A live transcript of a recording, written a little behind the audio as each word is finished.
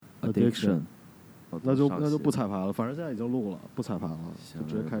Addiction。那就不彩排了，反正现在已经录了，不彩排了，就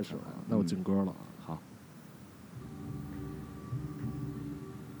直接开始了。那我进歌了。好。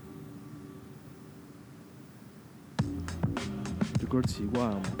这歌奇怪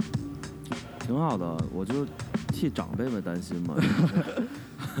吗？挺好的，我就替长辈们担心嘛。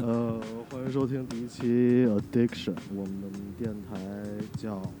欢迎收听第一期 Addiction， 我们电台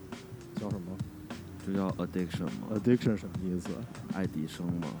叫什么？就叫 Addiction 吗 ？Addiction 什么意思？爱迪生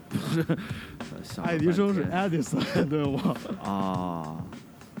吗？不是，爱迪生是 Edison 对吗？啊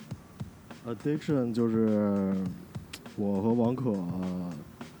 ，Addiction 就是我和王可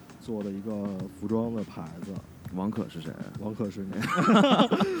做的一个服装的牌子。王可是谁？王可是你。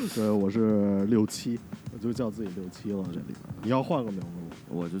对，我是67，我就叫自己67了。这里面你要换个名字吗？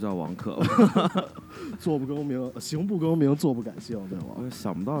我就叫王可。坐不更名，行不更名，坐不改姓，对吗？我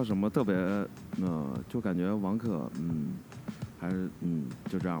想不到什么特别，就感觉王可，还是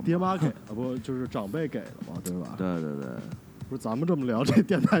就这样吧。爹妈给的不就是长辈给的嘛，对吧？对对对。不是咱们这么聊，这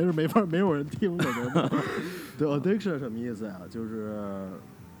电台是没有人听的，对吧？对 ，addiction 什么意思呀？就是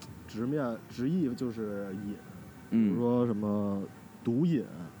直译就是瘾。比如说什么毒瘾，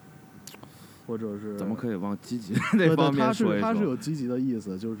或者是怎么可以往积极那方面说一说？它是有积极的意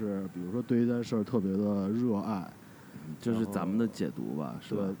思，就是比如说对一件事特别的热爱，这是咱们的解读吧？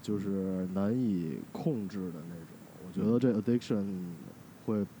是吧？对，就是难以控制的那种。我觉得这 addiction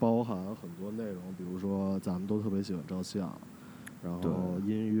会包含很多内容，比如说咱们都特别喜欢照相，然后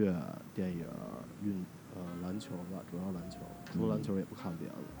音乐、电影、篮球吧，主要篮球，除了篮球也不看别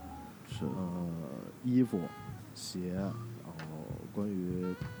的。是衣服。鞋，然后关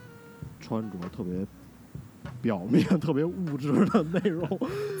于穿着特别表面、特别物质的内容，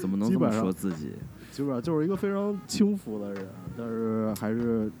怎么能这么说自己？基本上就是一个非常轻浮的人，但是还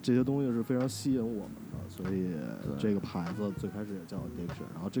是这些东西是非常吸引我们的，所以这个牌子最开始也叫 Addiction，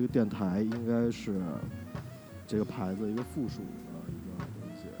 然后这个电台应该是这个牌子一个附属的一个东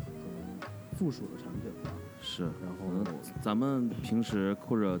西，可能附属的产品吧。是，然后咱们平时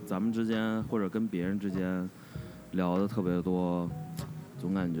或者咱们之间或者跟别人之间聊的特别多，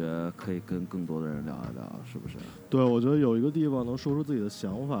总感觉可以跟更多的人聊一聊，是不是？对，我觉得有一个地方能说出自己的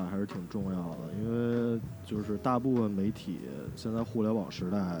想法还是挺重要的，因为就是大部分媒体现在互联网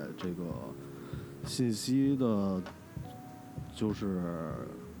时代，这个信息的，就是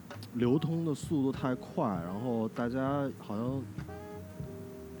流通的速度太快，然后大家好像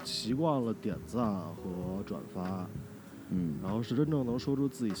习惯了点赞和转发，然后是真正能说出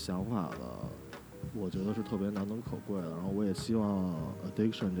自己想法的，我觉得是特别难能可贵的。然后我也希望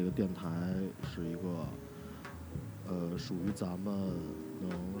Addiction 这个电台是一个属于咱们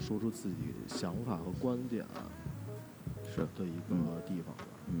能说出自己想法和观点是的一个地方吧。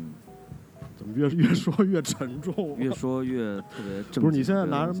怎么越说越沉重，越说越特别正经。不是，你现在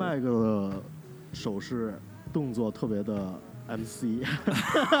拿着麦克的手势动作特别的MC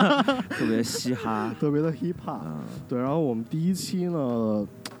特别嘻哈，特别的 hip hop，对。然后我们第一期呢，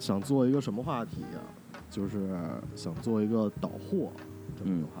想做一个什么话题啊？就是想做一个导货这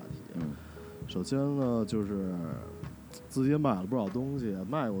么一个话题。首先呢，就是自己也买了不少东西，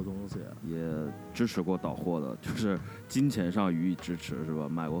卖过东西，也支持过导货的，就是金钱上予以支持，是吧？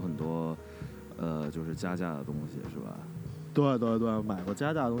买过很多，就是加价的东西，是吧？对对对，买过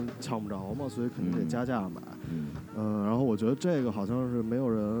加价的东西抢不着嘛，所以肯定得加价买。然后我觉得这个好像是没有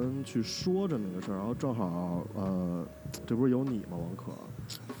人去说这么一个事儿，然后正好这不是有你吗，王可？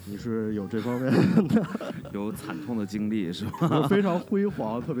你是有这方面的有惨痛的经历是吧？非常辉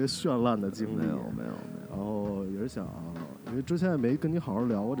煌、特别绚烂的经历。没有。然后也是想，因为之前也没跟你好好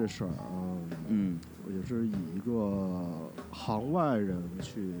聊过这事儿也是以一个行外人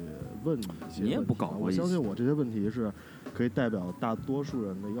去问你一些问题。你也不搞过，我相信我这些问题是可以代表大多数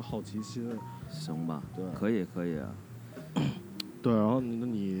人的一个好奇心。行吧，对，可以啊。对，然后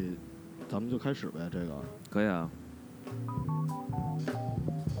咱们就开始呗，这个可以啊。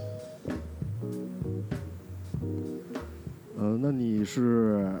那你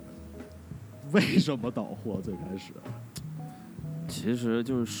是为什么导货最开始？其实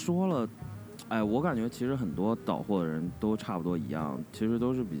就是说了，我感觉其实很多导货的人都差不多一样，其实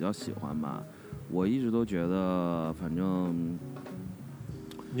都是比较喜欢吧。我一直都觉得，反正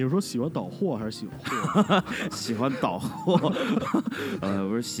你是说喜欢导货还是喜欢货？喜欢导货，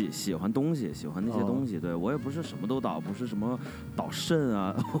不是喜欢东西，喜欢那些东西。对，我也不是什么都导，不是什么导肾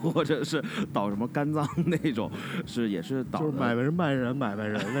啊，或者是导什么肝脏那种，也是导就是买卖人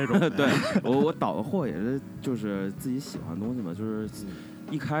那种。对，我导的货也是就是自己喜欢的东西嘛，就是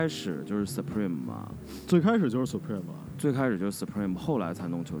一开始就是 Supreme 嘛，最开始就是 Supreme 嘛，最开始就是 Supreme， 后来才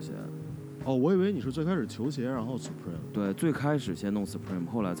弄球鞋。哦，我以为你是最开始球鞋，然后 Supreme。对，最开始先弄 Supreme，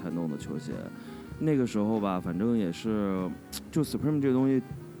 后来才弄的球鞋。那个时候吧，反正也是，就 Supreme 这个东西，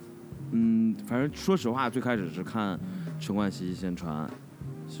反正说实话，最开始是看陈冠希先传，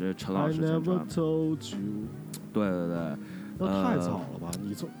是陈老师先传。 I never told you。 对对对。那太早了吧？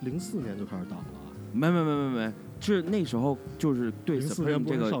你从04年就开始打了？没，是那时候就是对 Supreme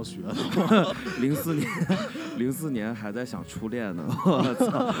这个上学的。04年还在想初恋呢，我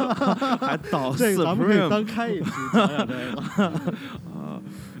操，还倒 Supreme。这个咱们可以单开一期讲讲这个。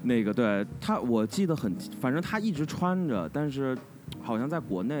那个对他，我记得反正他一直穿着，但是好像在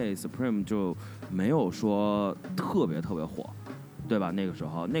国内 Supreme 就没有说特别火，对吧？那个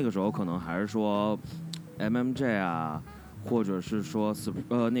时候可能还是说 MMJ 啊。或者是说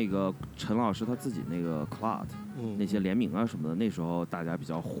那个陈老师他自己那个 Cloud，那些联名啊什么的，那时候大家比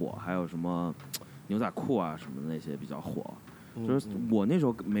较火，还有什么牛仔裤啊什么的那些比较火。就是我那时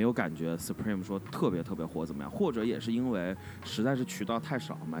候没有感觉 Supreme 说特别火怎么样，或者也是因为实在是渠道太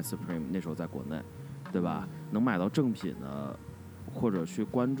少买 Supreme， 那时候在国内，对吧？能买到正品的或者去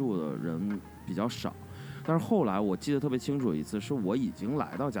关注的人比较少。但是后来我记得特别清楚一次，是我已经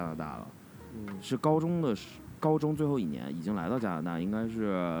来到加拿大了，是高中最后一年已经来到加拿大，应该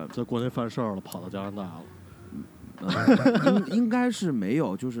是在国内犯事儿了，跑到加拿大了。应该是没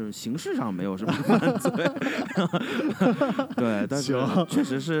有，就是形式上没有什么犯罪。对，但是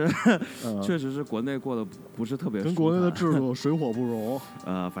确实是国内过得不是特别舒服，跟国内的制度水火不容。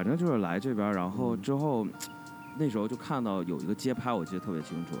反正就是来这边，然后之后。那时候就看到有一个街拍，我记得特别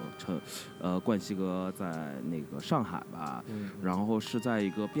清楚，冠希哥在那个上海吧，然后是在一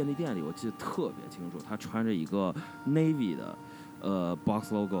个便利店里，我记得特别清楚，他穿着一个 navy 的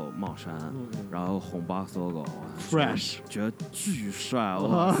box logo 帽衫，然后红 box logo fresh， 觉得巨帅，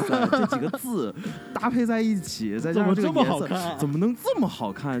哇塞，这几个字搭配在一起，再加上这个颜色，怎么能这么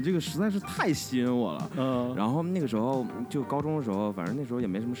好看？这个实在是太吸引我了。然后那个时候就高中的时候，反正那时候也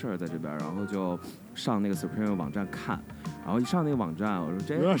没什么事儿在这边，然后就上那个 Supreme 网站看，然后一上那个网站，我说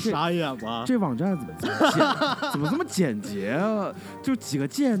这傻眼吧？这网站怎么这么简洁啊？就几个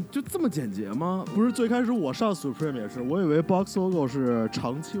键就这么简洁吗？不是，最开始我上 Supreme 也是，我以为 box logo 是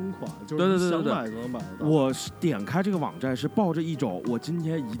常青款，就是想买就能买得到。我点开这个网站是抱着一种我今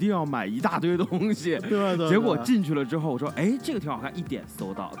天一定要买一大堆东西，对，结果进去了之后，我说哎这个挺好看，一点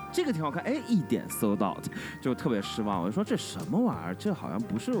搜到；这个挺好看，哎一点搜到，就特别失望。我就说这什么玩意儿？这好像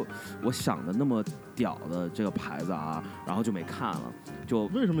不是我想的那么屌的这个牌子啊，然后就没看了。就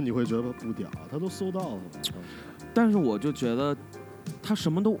为什么你会觉得不屌？他都搜到了。但是我就觉得他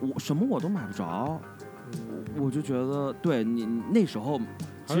什么我都买不着。我就觉得，对你那时候，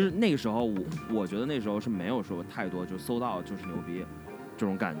其实那个时候我觉得那时候是没有说太多就搜到就是牛逼这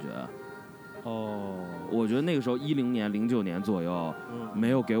种感觉。我觉得那个时候10年、09年左右，没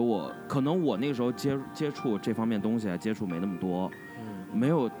有给我，可能我那个时候接触这方面东西接触没那么多，没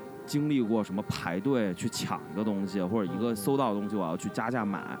有经历过什么排队去抢一个东西，或者一个搜到的东西我要去加价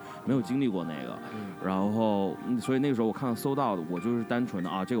买，没有经历过那个。然后，所以那个时候我看到搜到的，我就是单纯的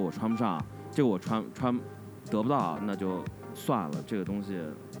啊，这个我穿不上，这个我穿得不到，那就算了，这个东西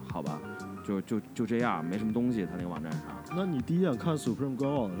好吧，就这样，没什么东西，他那个网站上。那你第一眼看 Supreme 官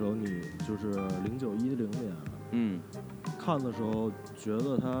网的时候，你就是0910年，看的时候觉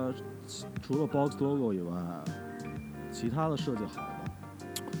得它除了 box logo 以外，其他的设计好吗？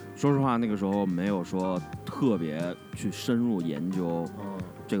说实话，那个时候没有说特别去深入研究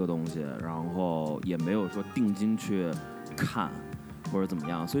这个东西，然后也没有说定睛去看。或者怎么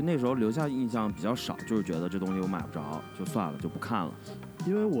样，所以那时候留下印象比较少，就是觉得这东西我买不着，就算了，就不看了。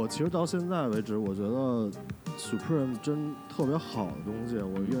因为我其实到现在为止，我觉得 Supreme 真特别好的东西，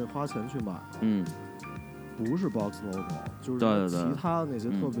我愿意花钱去买。不是 box logo， 就是其他的那些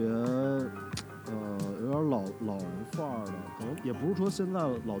特别有点老人范儿的，可能也不是说现在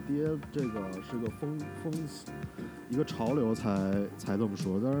老爹这个是个风一个潮流才这么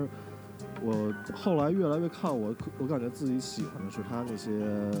说，但是。我后来越来越看我感觉自己喜欢的是他那些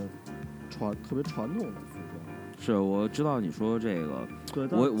特别传统的服装。是，我知道你说这个，对，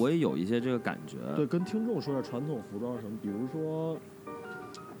我也有一些这个感觉。对，跟听众说下传统服装什么，比如说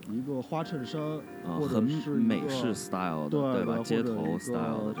一个花衬衫，或者是很美式 style 的，对吧？街头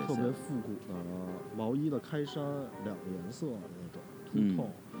style 的这些，特别复古的毛衣的开衫，2个颜色的那种凸透。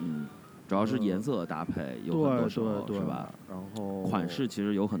主要是颜色的搭配，有很多时候是吧？然后款式其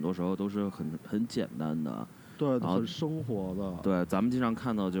实有很多时候都是很简单的，对，很生活的。对，咱们经常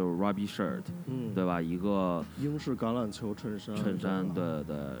看到就是 rugby shirt，对吧？一个英式橄榄球衬衫，对，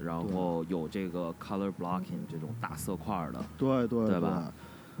然后有这个 color blocking 这种大色块的，对吧？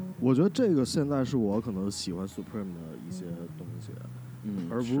我觉得这个现在是我可能喜欢 Supreme 的一些东西。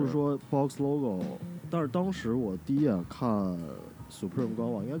而不是说 box logo。但是当时我第一眼看 Supreme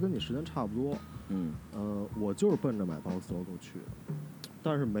官网，应该跟你时间差不多。我就是奔着买 box logo 去的，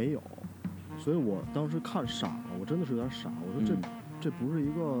但是没有，所以我当时看傻了，我真的是有点傻。我说这不是一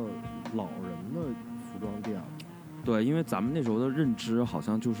个老人的服装店吗？对，因为咱们那时候的认知好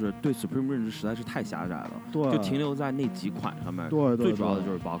像就是对 Supreme 认知实在是太狭窄了，对，就停留在那几款上面。对，最主要的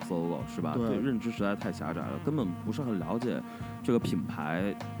就是 box logo 是吧？对，认知实在太狭窄了，根本不是很了解这个品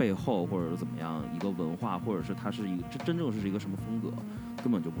牌背后或者是怎么样一个文化，或者是它是这真正是一个什么风格，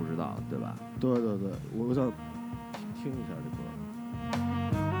根本就不知道，对吧？对，我想听一下这歌。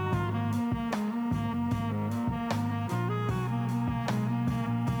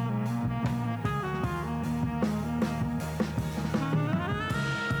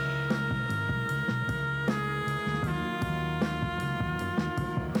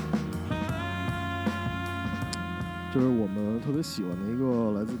就是我们特别喜欢的一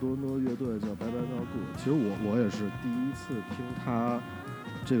个来自多伦多的乐队叫 Bye Bye Not Good。其实我也是第一次听他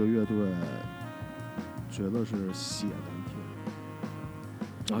这个乐队，觉得是血难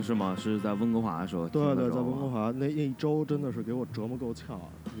听啊？是吗？是在温哥华的时候？对，在温哥华那一周真的是给我折磨够呛。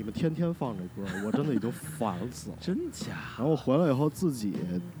你们天天放这歌，我真的已经烦死了。真假？然后我回来以后自己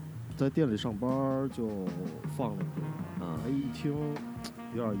在店里上班就放这歌，一听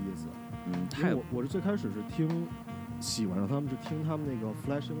有点意思。我是最开始是喜欢上他们是听他们那个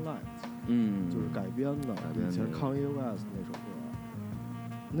Flashing Lights，就是改编的，以前 Kanye West 那首歌，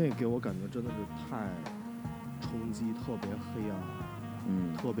那给我感觉真的是太冲击，特别黑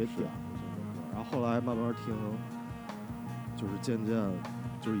暗，特别屌的这首歌。然后后来慢慢听，就是渐渐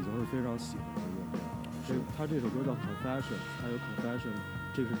就是已经是非常喜欢的乐队了。他这首歌叫 Confession， 还有 Confession，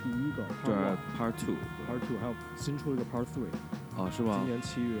 这是第一个，这是 Part 2， 还有新出一个 Part 3，是吧？今年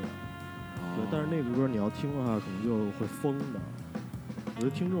7月。对，但是那个歌你要听的话，可能就会疯的。我觉得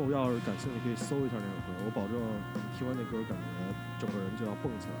听众要是感兴趣，可以搜一下那首歌，我保证你听完那歌，感觉整个人就要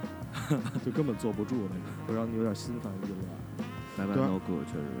蹦起来，就根本坐不住那个，会让你有点心烦意乱。Bye Bye No Good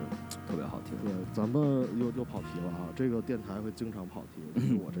确实特别好听。对，咱们又跑题了啊！这个电台会经常跑题，就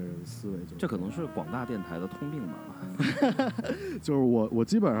是我这人思维就。这可能是广大电台的通病吧。就是我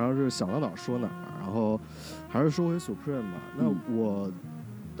基本上是想到哪儿说哪儿，然后还是说回 Supreme 吧。那我。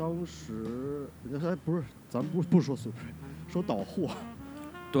当时不是，咱们不说 Supreme， 说倒货。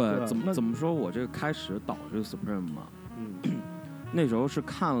对，怎么说？我这个开始倒这个 Supreme 嘛，那时候是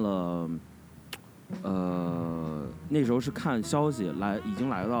看了，那时候是看消息已经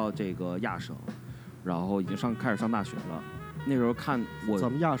来到这个亚省，然后已经开始上大学了。那时候看咱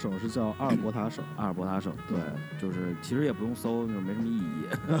们亚省是叫阿尔伯塔省，阿尔伯塔省，对，就是其实也不用搜，就是没什么意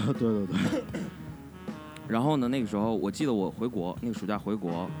义。对。然后呢，那个时候我记得我回国，那个暑假回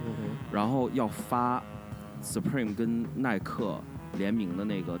国，然后要发 Supreme 跟耐克联名的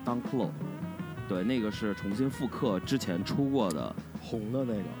那个 Dunk Low， 对，那个是重新复刻之前出过的红的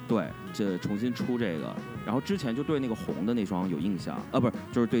那个，对，这重新出这个，然后之前就对那个红的那双有印象，不是，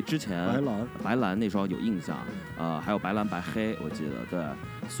就是对之前白蓝那双有印象，还有白蓝白黑，我记得，对，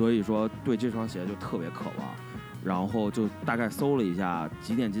所以说对这双鞋就特别渴望，然后就大概搜了一下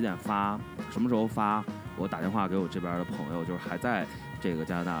几点发，什么时候发。我打电话给我这边的朋友，就是还在这个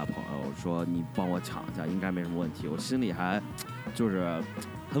加拿大的朋友，说你帮我抢一下，应该没什么问题。我心里还就是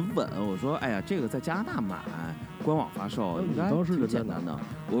很稳，我说哎呀，这个在加拿大买，官网发售应该挺简单的。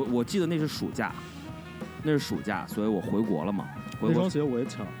我记得那是暑假，所以我回国了嘛。那双鞋我也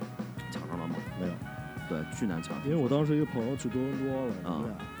抢上了吗？没有，对，巨难抢。因为我当时一个朋友去多伦多了，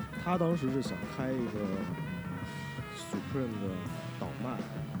他当时是想开一个 Supreme 的倒卖。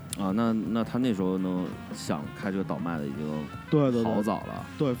那他那时候能想开这个倒卖的已经对好早了，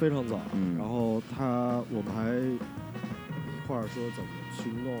对，非常早。然后我们还一块儿说怎么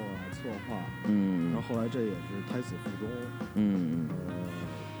去弄啊，策划。然后后来这也是胎死腹中。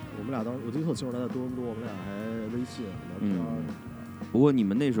我们俩我记得特清楚，他在多伦多，我们俩还微信聊天。不过你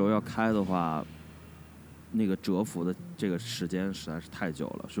们那时候要开的话，那个蛰伏的这个时间实在是太久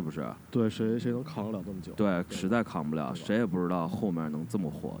了，是不是？对，谁能扛得了这么久？对，实在扛不了，谁也不知道后面能这么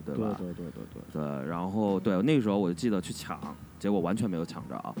火，对吧？对。然后对，那个时候我就记得去抢，结果完全没有抢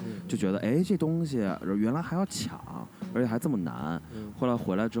着，就觉得哎，这东西原来还要抢，而且还这么难。后来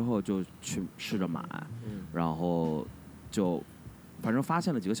回来之后就去试着买，然后就反正发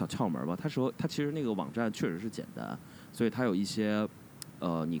现了几个小窍门吧。它其实那个网站确实是简单，所以它有一些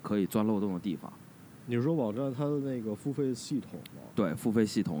你可以钻漏洞的地方。你是说网站它的那个付费系统吗？对，付费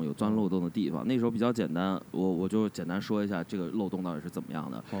系统有钻漏洞的地方。那时候比较简单，我就简单说一下这个漏洞到底是怎么样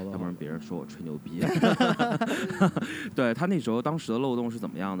的，好的，要不然别人说我吹牛逼。对，他那时候当时的漏洞是怎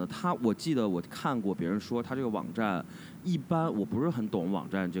么样的？我记得我看过别人说他这个网站一般，我不是很懂网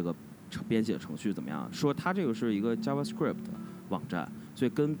站这个编写程序怎么样，说他这个是一个 JavaScript 网站。所以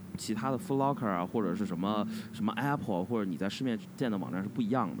跟其他的 Footlocker 啊，或者是什么 Apple 或者你在市面见的网站是不一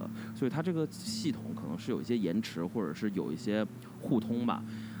样的，所以它这个系统可能是有一些延迟，或者是有一些互通吧。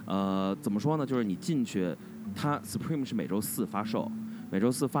怎么说呢？就是你进去，它 Supreme 是每周四发售，每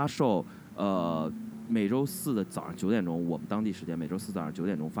周四的早上9点钟，我们当地时间每周四早上9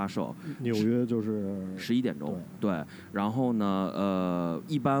点钟发售。纽约就是11点钟，对。然后呢，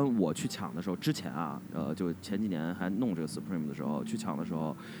一般我去抢的时候，之前啊，就前几年还弄这个 Supreme 的时候，去抢的时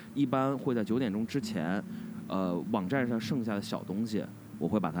候，一般会在9点钟之前，网站上剩下的小东西，我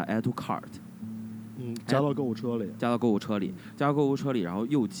会把它 add to cart，加到购物车里，然后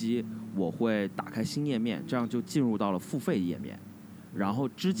右击我会打开新页面，这样就进入到了付费页面。然后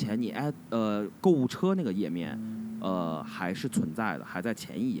之前你购物车那个页面，还是存在的，还在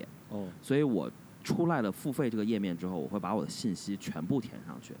前一页。所以我出来了付费这个页面之后，我会把我的信息全部填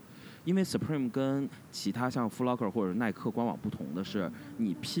上去。因为 Supreme 跟其他像 Footlocker 或者耐克官网不同的是，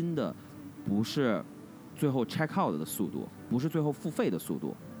你拼的不是最后 check out 的速度，不是最后付费的速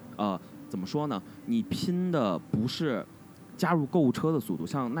度。怎么说呢？你拼的不是加入购物车的速度，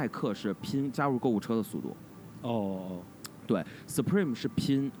像耐克是拼加入购物车的速度。对 ，Supreme 是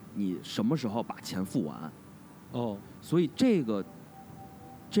拼你什么时候把钱付完。所以这个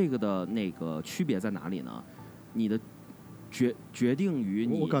的那个区别在哪里呢？你的决定于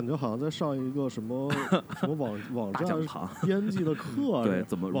你。我感觉好像在上一个什么网站编辑的课，对，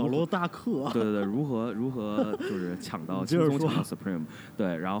怎么网络大课？对，如何就是抢到轻松抢到 Supreme，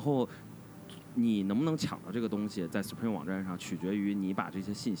 对，然后你能不能抢到这个东西，在 Supreme 网站上取决于你把这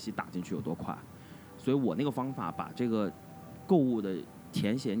些信息打进去有多快。所以我那个方法把这个购物的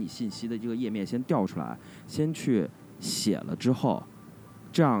填写你信息的这个页面先调出来，先去写了之后，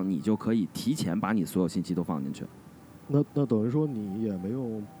这样你就可以提前把你所有信息都放进去。那等于说你也没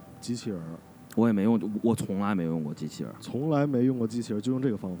用机器人？我也没用，我从来没用过机器人。从来没用过机器人，就用这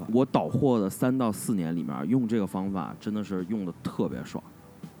个方法。我倒货的3到4年里面，用这个方法真的是用的特别爽，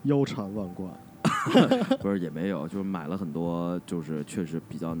腰缠万贯。不是也没有，就是买了很多就是确实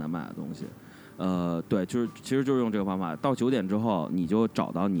比较难买的东西。对，其实就是用这个方法。到9点之后，你就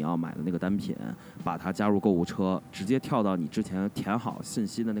找到你要买的那个单品，把它加入购物车，直接跳到你之前填好信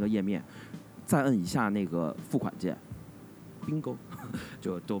息的那个页面，再摁一下那个付款键 ，bingo，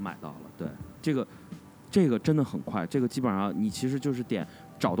 就都买到了。对，这个真的很快，这个基本上你其实就是点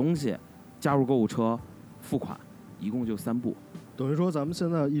找东西，加入购物车，付款，一共就3步。等于说咱们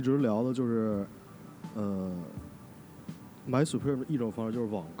现在一直聊的就是，买 Supreme 的一种方式就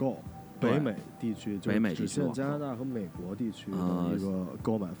是网购。北美地区就是只限加拿大和美国地区的一个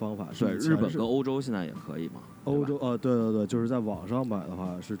购买方法。对，日本跟欧洲现在也可以嘛？欧洲对，就是在网上买的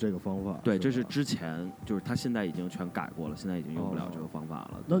话是这个方法。对，这是之前就是他现在已经全改过了，现在已经用不了这个方法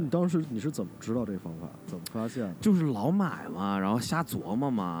了。那你当时你是怎么知道这个方法？怎么发现的？就是老买嘛，然后瞎琢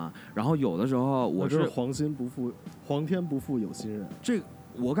磨嘛，然后有的时候我是皇天不负有心人。这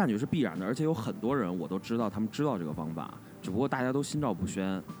我感觉是必然的，而且有很多人我都知道，他们知道这个方法，只不过大家都心照不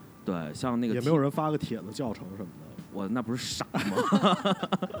宣。对，像那个也没有人发个帖子教程什么的。我那不是傻吗？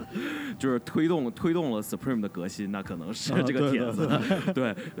就是推动了 Supreme 的革新，那可能是这个帖子。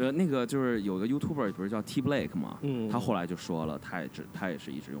对，那个就是有个 YouTuber 不是叫 T Blake 吗？他后来就说了，他也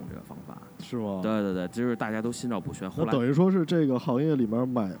是一直用这个方法。是吗？对，就是大家都心照不宣。后来等于说是这个行业里面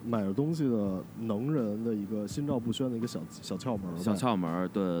买东西的能人的一个心照不宣的一个小窍门。小窍门，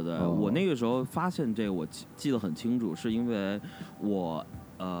对，我那个时候发现这个我记得很清楚，是因为我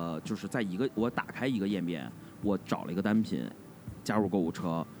就是我打开一个页面。我找了一个单品，加入购物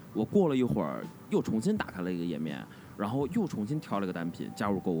车。我过了一会儿，又重新打开了一个页面，然后又重新挑了一个单品，加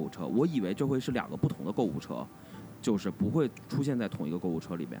入购物车。我以为这会是2个不同的购物车，就是不会出现在同一个购物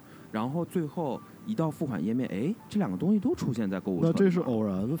车里面。然后最后一到付款页面，哎，这2个东西都出现在购物车里面。那这是偶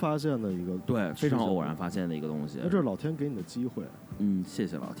然发现的一个，对，非常偶然发现的一个东西。那这是老天给你的机会。谢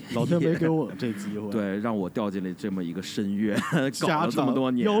谢老天。老天没给我这机会。对，让我掉进了这么一个深渊，搞了这么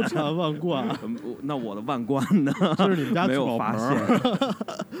多年，腰缠万贯。那我的万贯呢？这是你们家没有发现。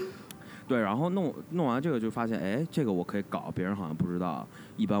对，然后弄完这个就发现，哎，这个我可以搞，别人好像不知道，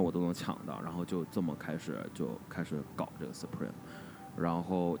一般我都能抢到，然后就这么开始搞这个 Supreme。然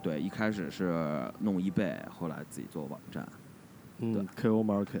后对，一开始是弄eBay，后来自己做网站。对 ，KO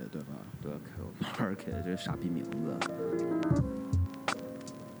Market 对吧？对 ，KO Market 这傻逼名字。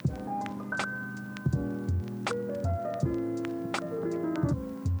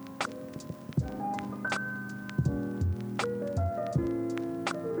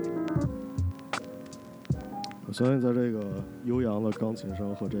我相信在这个悠扬的钢琴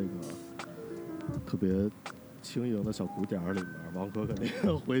声和这个特别轻盈的小鼓点里面，王珂肯定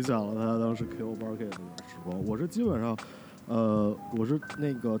回想了他当时 Q Market 的那种时光。我是基本上，我是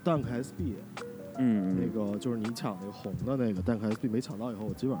那个Dunk SB，那个就是你抢那个红的那个Dunk SB没抢到以后，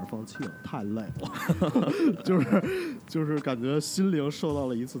我基本上放弃了，太累了，就是感觉心灵受到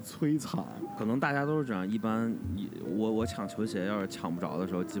了一次摧残。可能大家都是这样，一般我抢球鞋要是抢不着的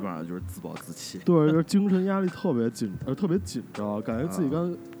时候，基本上就是自暴自弃。对，就是精神压力特别紧张，感觉自己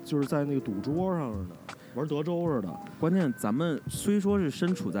就是在那个赌桌上似的。玩德州似的。关键咱们虽说是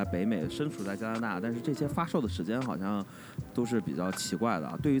身处在北美，身处在加拿大，但是这些发售的时间好像都是比较奇怪的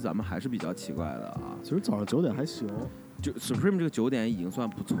啊。对于咱们还是比较奇怪的啊。其实早上9点还行，就 Supreme 这个9点已经算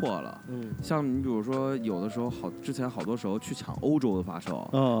不错了。像你比如说有的时候之前好多时候去抢欧洲的发售，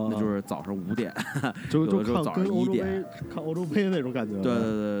那就是早上5点，就有的时候早上1点，看欧洲杯那种感觉。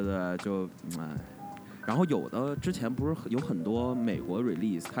对，就哎。然后有的之前不是有很多美国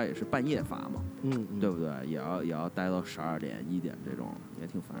release， 它也是半夜发嘛，对不对？也要待到12点1点这种，也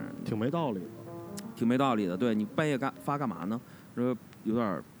挺烦人的，挺没道理的。对，你半夜发干嘛呢？有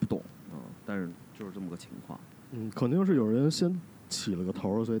点不懂，但是就是这么个情况。肯定是有人先起了个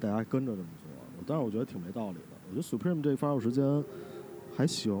头，所以大家跟着这么做。但是我觉得挺没道理的。我觉得 Supreme 这发售时间还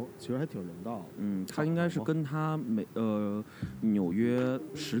行，其实还挺人道的。它应该是跟它纽约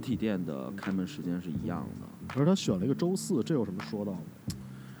实体店的开门时间是一样的。而他选了一个周4，这有什么说道吗？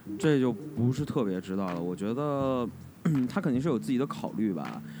这就不是特别知道了。我觉得他肯定是有自己的考虑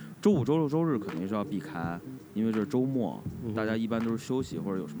吧。周5、周6、周日肯定是要避开，因为这是周末，大家一般都是休息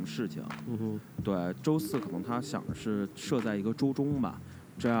或者有什么事情。对，周4可能他想的是设在一个周中吧，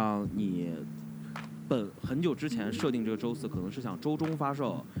这样你很久之前设定这个周4可能是想周中发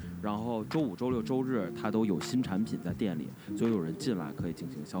售，然后周5、周6、周日它都有新产品在店里，所以有人进来可以进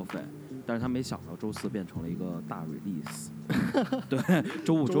行消费。但是他没想到周4变成了一个大 release， 对，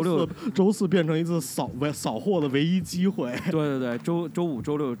周5、周4变成一次扫货的唯一机会。对，周5、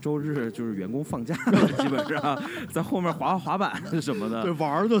周6、周日就是员工放假了，基本上在后面滑板什么的，对，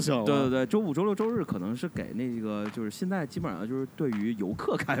玩就行了。对，周5、周6、周日可能是给那个就是现在基本上就是对于游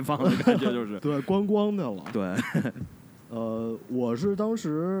客开放的感觉，就是对观光的了。对，我是当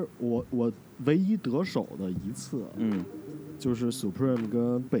时我唯一得手的一次，就是 Supreme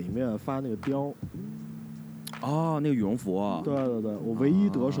跟北面发那个貂。那个羽绒服。对，我唯一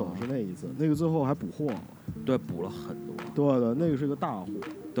得手是那一次，那个最后还补货了。对，补了很多。对，那个是个大货。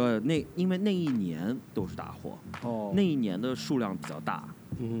对，因为那一年都是大货。那一年的数量比较大。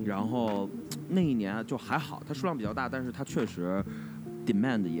然后那一年就还好，它数量比较大，但是它确实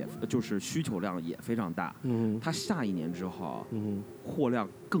demand 也就是需求量也非常大。它下一年之后，货量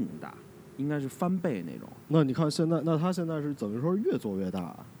更大，应该是翻倍那种。那你看现在，那它现在是等于说越做越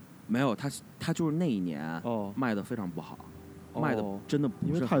大。没有，它就是那一年卖的非常不好，卖的真的不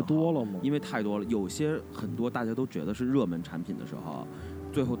是因为太多了吗？因为太多了，有些很多大家都觉得是热门产品的时候，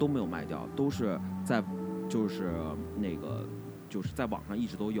最后都没有卖掉，都是在就是那个就是在网上一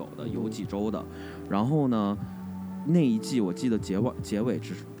直都有的，有几周的。然后呢，那一季我记得结尾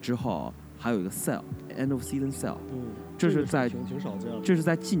之后还有一个 end of season sale，这是在挺少见的，这是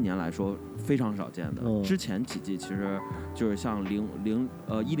在近年来说非常少见的。之前几季其实就是像10年、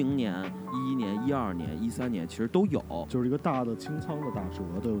11年、12年、13年其实都有，就是一个大的清仓的打折，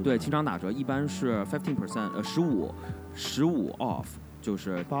对不对？对，清仓打折一般是15%， 15 off， 就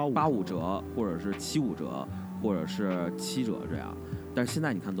是85折，或者是75折，或者是7折这样。但是现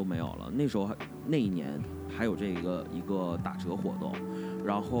在你看都没有了，那一年还有一个打折活动。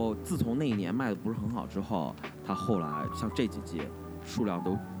然后自从那一年卖的不是很好之后，它后来像这几季数量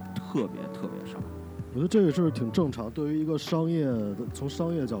都特别少。我觉得这个是挺正常，对于一个从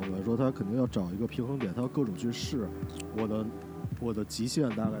商业角度来说，他肯定要找一个平衡点，他要各种去试我的极限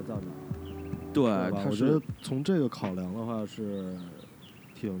大概在哪。对，我觉得从这个考量的话是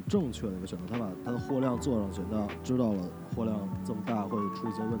挺正确的一个选择。他把他的货量做上去，那知道了货量这么大会出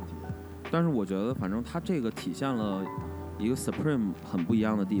一些问题。但是我觉得反正他这个体现了一个 Supreme 很不一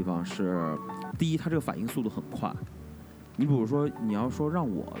样的地方是，第一，它这个反应速度很快。你比如说，你要说让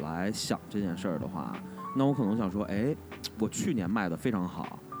我来想这件事儿的话，那我可能想说，我去年卖的非常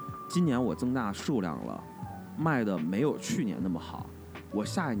好，今年我增大数量了，卖的没有去年那么好，我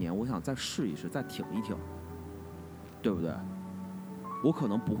下一年我想再试一试，再挺一挺，对不对？我可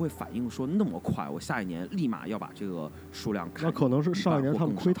能不会反应说那么快，我下一年立马要把这个数量砍。那可能是上一年他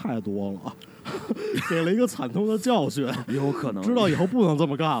们亏太多了，给了一个惨痛的教训。也有可能，知道以后不能这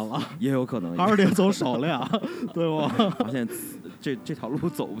么干了。也有可能，还是得走少量，对吗？现在这条路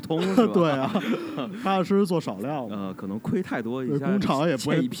走不通是吧？对啊，踏踏实实做少量嘛。可能亏太多，一下工厂也不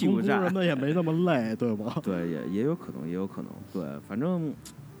会欠一屁股债，工人们也没那么累，对吧？对，也有可能，也有可能。对，反正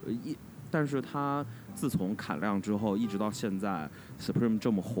但是它自从砍量之后，一直到现在 ，Supreme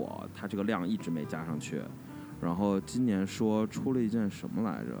这么火，它这个量一直没加上去。然后今年说出了一件什么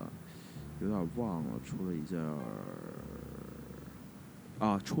来着？有点忘了，出了一件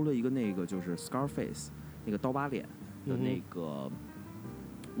出了一个那个就是 Scarface 那个刀疤脸的那个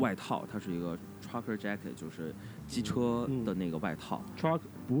外套，它是一个 trucker jacket， 就是机车的那个外套。truck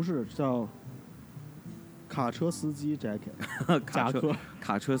不是叫卡车司机 jacket，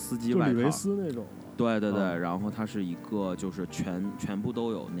 卡车司机外套，就李维斯那种。对对对，然后它是一个就是全部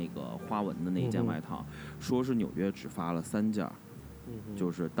都有那个花纹的那一件外套，说是纽约只发了3件，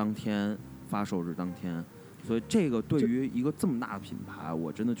就是当天发售日当天，所以这个对于一个这么大的品牌，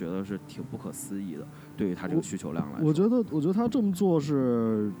我真的觉得是挺不可思议的，对于它这个需求量来说。我觉得他这么做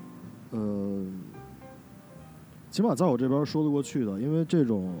是，起码在我这边说得过去的，因为这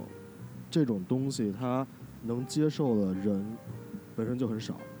种东西，它能接受的人本身就很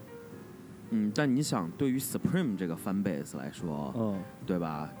少。但你想，对于 Supreme 这个 fan base 来说，对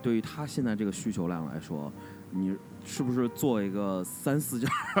吧？对于他现在这个需求量来说，你是不是做一个3-4件，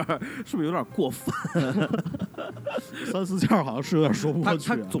是不是有点过分？3-4件好像是有点说不过去。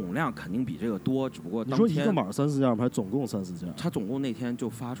它总量肯定比这个多，只不过你说一个码3-4件，还是总共3-4件？它总共那天就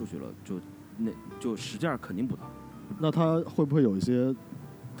发出去了，就10件肯定不到。那它会不会有一些？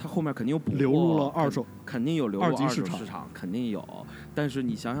它后面肯定有补货，流入了二手，肯定有流入二级市场，肯定有。但是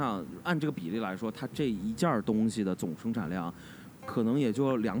你想想，按这个比例来说，它这一件东西的总生产量，可能也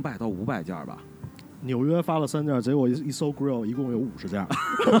就200到500件吧。纽约发了3件，结果一搜 Grill 一共有50件，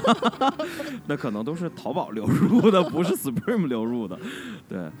那可能都是淘宝流入的，不是 Supreme 流入的。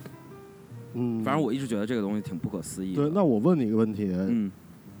对，反正我一直觉得这个东西挺不可思议的。对，那我问你一个问题，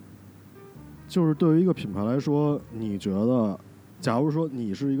就是对于一个品牌来说，你觉得？假如说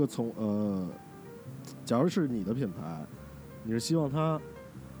你是一个假如是你的品牌，你是希望它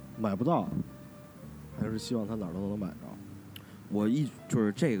买不到，还是希望它哪儿都能买着？我就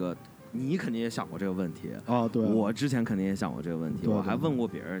是这个，你肯定也想过这个问题啊。对，我之前肯定也想过这个问题，我还问过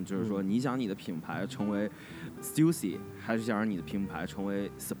别人，就是说你想你的品牌成为 Stussy， 还是想让你的品牌成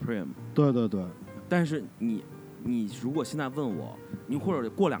为 Supreme？ 对对对。但是你如果现在问我，你或者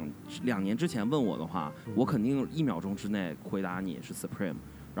过两年之前问我的话，我肯定1秒钟之内回答你是 Supreme，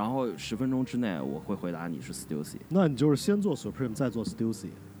 然后10分钟之内我会回答你是 Stussy。那你就是先做 Supreme 再做 Stussy，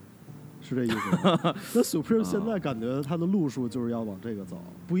 是这意思吗？那 Supreme 现在感觉它的路数就是要往这个走，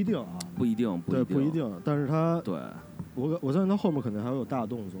不一定啊，不一定，对，不一定。但是它对，我相信它后面肯定还会有大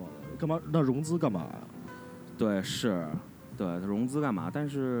动作的。干嘛？那融资干嘛呀？对，是，对，它融资干嘛？但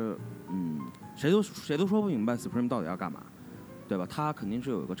是谁都说不明白 Supreme 到底要干嘛，对吧？它肯定是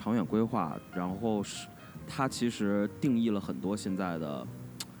有一个长远规划，然后是它其实定义了很多现在的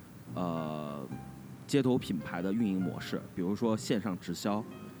街头品牌的运营模式，比如说线上直销，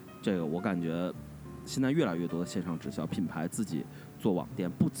这个我感觉现在越来越多的线上直销品牌自己做网店，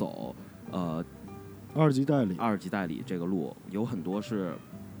不走二级代理这个路，有很多是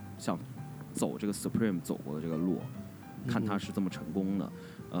想走这个 Supreme 走过的这个路，看它是这么成功的。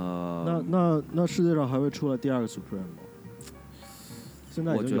那世界上还会出来第2个 Supreme 吗？现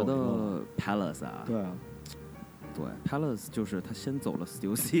在已经有了。我觉得 Palace 啊，对啊，对 Palace 就是他先走了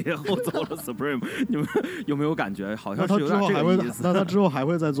Stussy， 后走了 Supreme， 你们有没有感觉好像是有点这个意思？那他之后还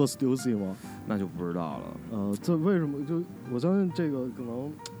会再做 Stussy 吗？那就不知道了。这为什么？就我相信这个可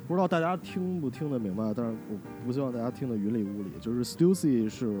能不知道大家听不听得明白，但是我不希望大家听得云里雾里。就是 Stussy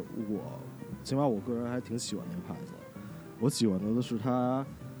是起码我个人还挺喜欢那个牌子。我喜欢的是它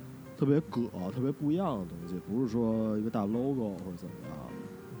特别特别不一样的东西，不是说一个大 logo 或者怎么样。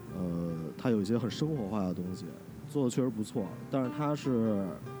它有一些很生活化的东西，做的确实不错，但是它是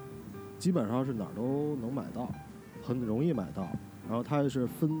基本上是哪儿都能买到，很容易买到。然后它是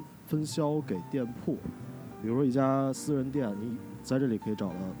分销给店铺，比如说一家私人店，你在这里可以找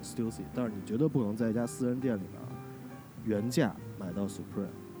到 Stussy， 但是你绝对不能在一家私人店里面原价买到 Supreme，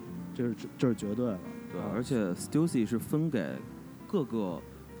 这是绝对的。对，而且 Stussy 是分给各个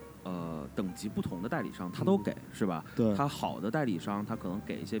等级不同的代理商，他都给，是吧？对。他好的代理商，他可能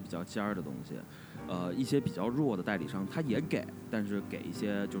给一些比较尖儿的东西，一些比较弱的代理商，他也给，但是给一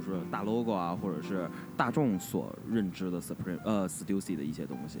些就是大 logo 啊，或者是大众所认知的 Stussy 的一些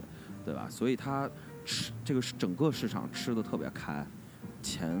东西，对吧？所以他这个整个市场吃的特别开，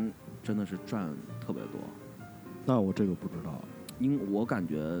钱真的是赚特别多。那我这个不知道，我感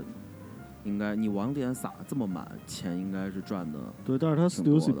觉应该你往点撒这么满，钱应该是赚的。对，但是他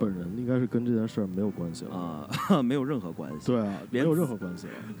Stussy 本人应该是跟这件事儿没有关系了没有任何关系。对啊，没有任何关系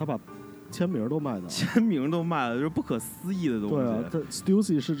了。他把签名都卖了，签名都卖了，就是不可思议的东西。对啊，他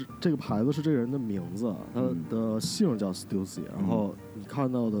Stussy 是这个牌子是这个人的名字，他的姓叫 Stussy，然后你看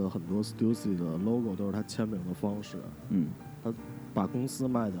到的很多 Stussy 的 logo 都是他签名的方式。他把公司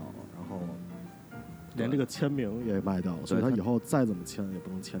卖掉了，然后连这个签名也卖掉了，所以他以后再怎么签也不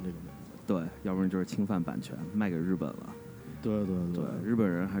能签这个名字。对，要不然就是侵犯版权，卖给日本了。对，日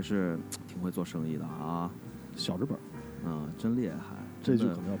本人还是挺会做生意的啊，小日本，真厉害。这句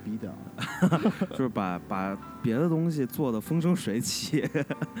可能要逼掉，就是把别的东西做得风生水起。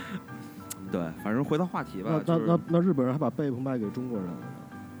对，反正回到话题吧。那日本人还把贝普卖给中国人了，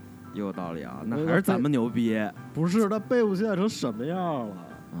也有道理啊。那还是咱们牛逼。不是，那贝普现在成什么样了？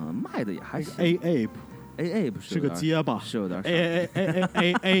卖的也还行。A 是个结巴，是有点 A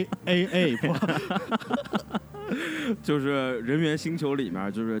就是人猿星球里面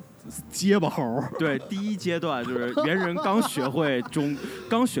就是结巴猴。对，第一阶段就是猿人刚学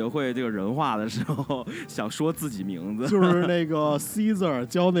会这个人话的时候，想说自己名字，就是那个 Caesar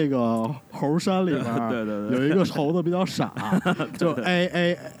教那个猴山里面，对有一个猴子比较傻，就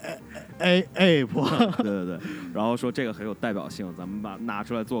A， 对，然后说这个很有代表性，咱们拿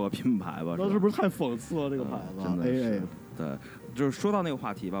出来做个品牌吧。那是不是太讽刺了这个牌子？真的是。对，就是说到那个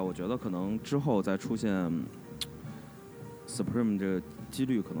话题吧，我觉得可能之后再出现 Supreme 这个几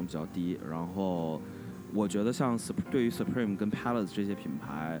率可能比较低。然后我觉得像对于 Supreme 跟 Palace 这些品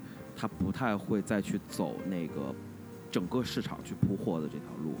牌，它不太会再去走那个整个市场去铺货的这条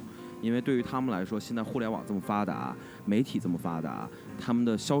路。因为对于他们来说，现在互联网这么发达，媒体这么发达，他们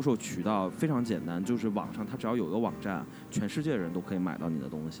的销售渠道非常简单，就是网上它只要有一个网站，全世界人都可以买到你的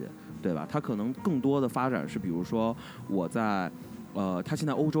东西，对吧？它可能更多的发展是，比如说我在它现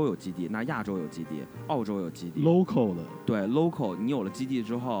在欧洲有基地，那亚洲有基地，澳洲有基地 ，local 的。对 ，local， 你有了基地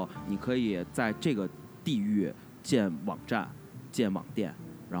之后，你可以在这个地域建网站、建网店，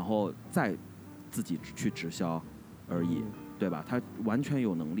然后再自己去直销而已。对吧？他完全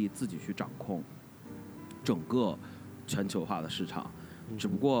有能力自己去掌控整个全球化的市场，只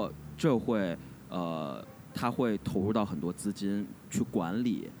不过这会他会投入到很多资金去管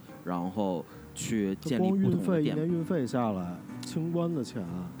理，然后去建立不同的店。一年运费下来，清关的钱，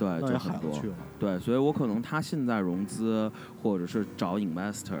对，那也海了去了。对，所以我可能他现在融资或者是找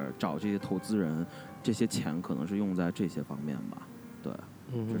investor 找这些投资人，这些钱可能是用在这些方面吧。对，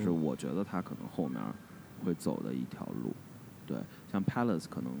这是我觉得他可能后面会走的一条路。对，像 Palace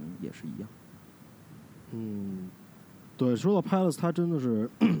可能也是一样。对，说到 Palace， 它真的是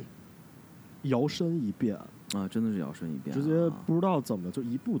摇身一变啊，真的是摇身一变，直接不知道怎么就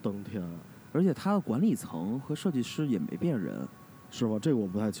一步登天。而且它的管理层和设计师也没变人，是吗？这个我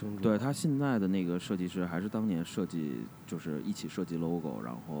不太清楚。对，他现在的那个设计师还是当年设计，就是一起设计 logo，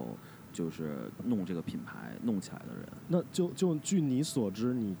 然后就是弄这个品牌弄起来的人。那就据你所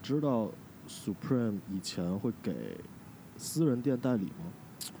知，你知道 Supreme 以前会给私人店代理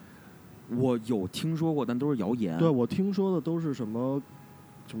吗？我有听说过，但都是谣言。对，我听说的都是什么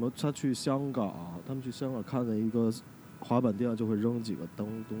他去香港，他们去香港看的一个滑板店，就会扔几个东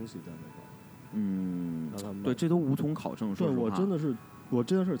西在那块。对，这都无从考证。说实话，我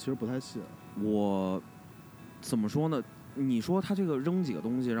这件事其实不太信。我怎么说呢？你说他这个扔几个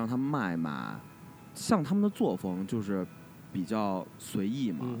东西让他卖嘛，像他们的作风就是比较随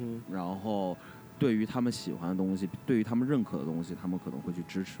意嘛，然后对于他们喜欢的东西，对于他们认可的东西，他们可能会去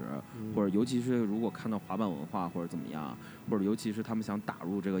支持，或者尤其是如果看到滑板文化或者怎么样，或者尤其是他们想打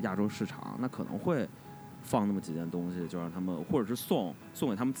入这个亚洲市场，那可能会放那么几件东西，就让他们，或者是送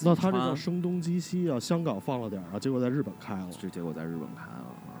给他们自己穿。那他这叫声东击西啊！香港放了点啊，结果在日本开了。结果在日本开了，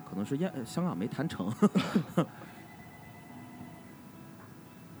可能是香港没谈成。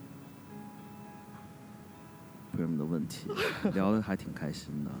Supreme 的问题聊得还挺开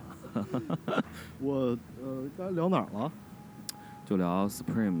心的。我刚才聊哪儿了？就聊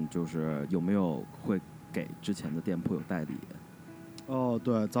Supreme， 就是有没有会给之前的店铺有代理？哦，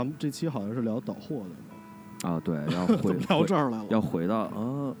对，咱们这期好像是聊倒货的嘛。对，要回聊这儿来了，要回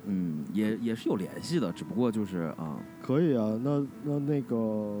到也是有联系的，只不过就是可以啊，那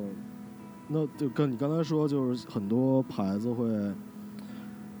个，那就跟你刚才说，就是很多牌子会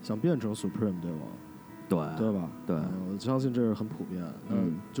想变成 Supreme， 对吗？对吧？对，我相信这是很普遍。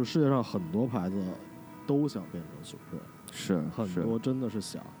就世界上很多牌子都想变成 Supreme， 是很多真的是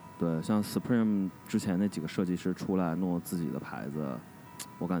想。对，像 Supreme 之前那几个设计师出来弄自己的牌子，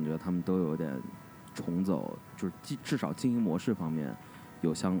我感觉他们都有点重走，就是至少经营模式方面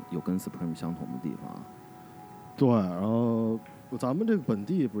有跟 Supreme 相同的地方。对，然后咱们这个本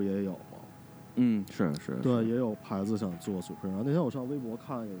地不是也有吗？是，对，也有牌子想做 Supreme。那天我上微博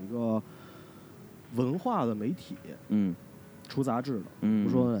看有一个文化的媒体，出杂志的，不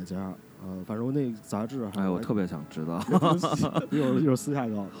说哪家，反正那杂志还，我特别想知道，一会儿私下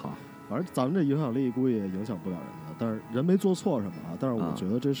告诉你。好，反正咱们这影响力估计也影响不了人的，但是人没做错什么啊。但是我觉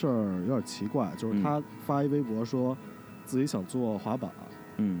得这事儿有点奇怪，就是他发一微博说自己想做滑板，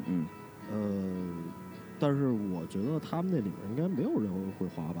但是我觉得他们那里面应该没有人会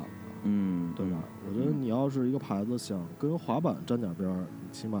滑板吧，对吧？我觉得你要是一个牌子想跟滑板沾点边儿，你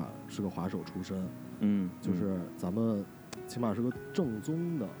起码是个滑手出身，就是咱们起码是个正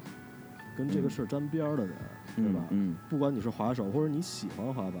宗的，跟这个事儿沾边儿的人，对吧？不管你是滑手或者你喜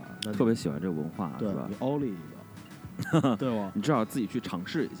欢滑板，那特别喜欢这个文化，对吧？你奥利一个，对吧？你至少自己去尝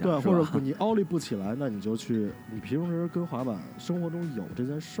试一下，对，或者你奥利不起来，那你就去，你平时跟滑板生活中有这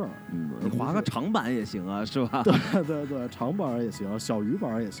件事儿，你滑个长板也行啊，是吧？对，长板也行，小鱼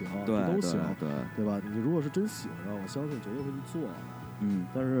板也行，都行，对吧？你如果是真喜欢，我相信绝对会去做。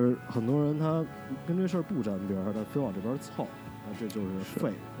但是很多人他跟这事儿不沾边儿，他非往这边凑，那这就是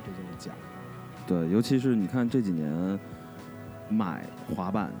废，这就是假。对，尤其是你看这几年买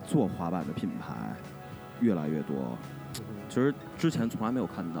滑板做滑板的品牌越来越多，其实之前从来没有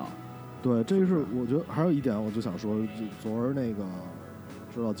看到。对，这个是我觉得还有一点，我就想说，昨儿那个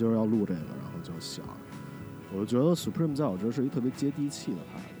知道今儿要录这个，然后就想，我觉得 Supreme 在我这是一个特别接地气的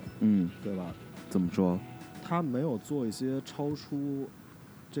牌子，对吧？怎么说？他没有做一些超出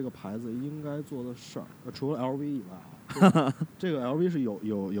这个牌子应该做的事儿，除了 LV 以外啊，这个 LV 是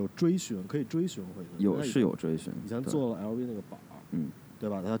有追寻，可以追寻回去，有追寻。以前做了 LV 那个板，对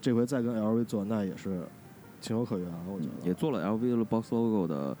吧？他这回再跟 LV 做，那也是情有可原，我觉得。也做了 LV 的 Box Logo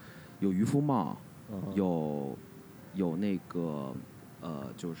的，有渔夫帽，有那个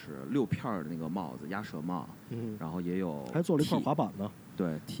就是6片的那个帽子，鸭舌帽，然后也有，还做了一块滑板呢。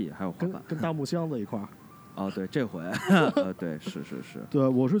对 T 还有滑板，跟大木箱子一块儿。对，这回对，是。对，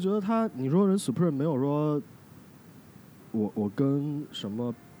我是觉得你说人 Supreme 没有说，我跟什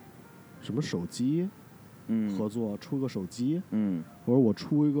么手机，合作出个手机，或者我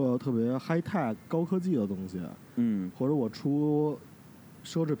出一个特别 high tech 高科技的东西，或者我出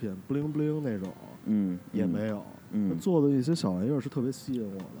奢侈品 bling bling 那种，也没有。他做的一些小玩意儿是特别吸引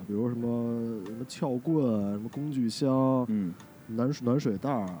我的，比如什么撬棍，什么工具箱，暖水袋，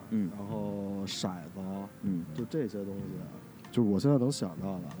然后骰子，就这些东西，就是我现在能想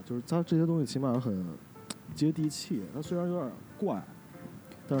到的，就是它这些东西起码很接地气。它虽然有点怪，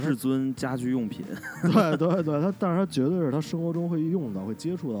但是至尊家居用品，对，但是它绝对是他生活中会用到、会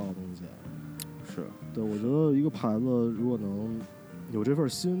接触到的东西。是，对，我觉得一个牌子如果能有这份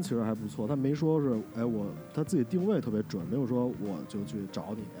心，其实还不错。他没说是他自己定位特别准，没有说我就去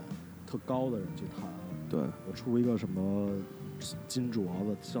找你特高的人去谈。对，我出一个什么金镯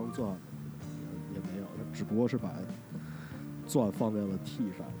子、镶钻也没有，他只不过是把钻放在了 T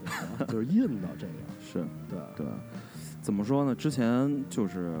上，对吧？就是印到这个。是，对。怎么说呢？之前就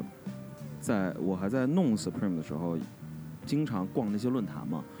是我还在弄 Supreme 的时候，经常逛那些论坛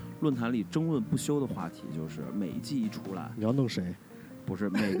嘛。论坛里争论不休的话题就是每一季一出来，你要弄谁？不是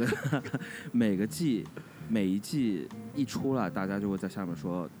每一季一出来，大家就会在下面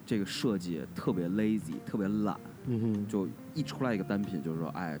说这个设计特别 lazy， 特别懒。就一出来一个单品，就是说，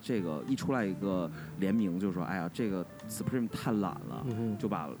哎，这个一出来一个联名，就是说，哎呀，这个 Supreme 太懒了，就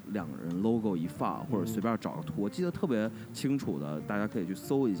把2个人 logo 一放，或者随便找个图，我记得特别清楚的，大家可以去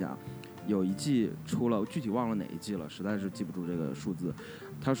搜一下。有一季出了，具体忘了哪一季了，实在是记不住这个数字。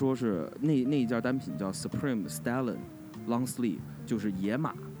他说是那一件单品叫 Supreme Stallion Long Sleeve， 就是野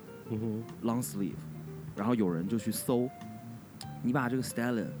马Long Sleeve， 然后有人就去搜，你把这个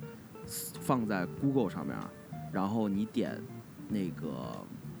Stallion 放在 Google 上面，然后你点那个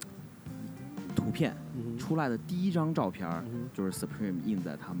图片，出来的第一张照片就是 Supreme 印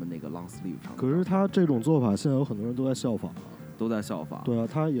在他们那个 Long Sleeve 上。可是他这种做法，现在有很多人都在效仿。对啊，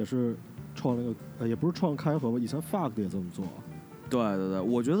他也是创了个，也不是创开合吧，以前 Fuck 也这么做。对，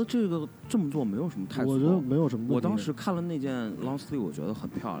我觉得这么做没有什么太错，我觉得没有什么。我当时看了那件 Long Sleeve， 我觉得很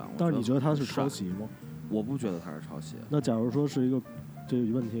漂亮。但是你觉得它是抄袭吗？我不觉得它是抄袭。那假如说是一个，这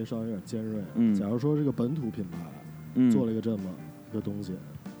个问题稍微有点尖锐。假如说这个本土品牌做了一个这么一个东西，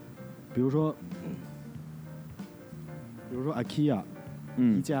比如说 IKEA，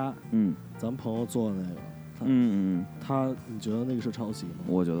宜家，咱们朋友做的那个。你觉得那个是抄袭吗？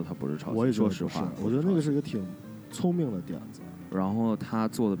我觉得它不是抄袭。我也说实话，我觉得那个是一个挺聪明的点子。然后他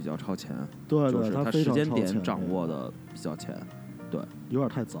做的比较超前，对，就是他时间点掌握的比较前，对，有点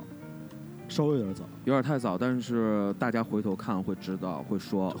太早，稍微有点太早，但是大家回头看会知道，会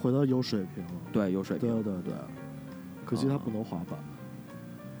说回头有水平，对，有水平，对，可惜他不能滑板。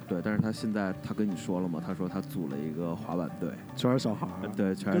对，但是他现在他跟你说了吗？他说他组了一个滑板队，全是小孩儿，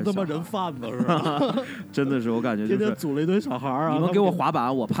对，全是跟他妈人贩子似的，真的是我感觉就是天天组了一堆小孩儿啊。你们给我滑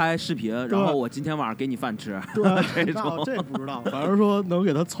板，我拍视频，然后我今天晚上给你饭吃。对，这种这不知道，反正说能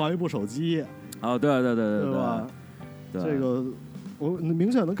给他传一部手机。哦，对吧？对，这个我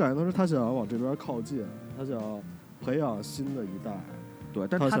明显能感觉到是他想往这边靠近，他想培养新的一代。对，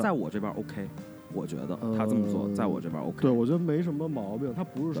但他在我这边 OK。我觉得他这么做，在我这边 OK。对，我觉得没什么毛病。他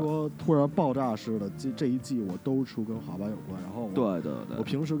不是说突然爆炸式的，这一季我都出跟滑板有关，然后我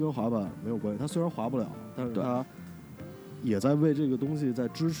平时跟滑板没有关系。他虽然滑不了，但是他也在为这个东西在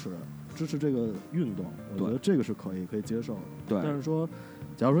支持这个运动。我觉得这个是可以接受的。对，但是说，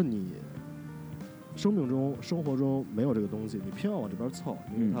假如说你生活中没有这个东西，你偏要往这边凑，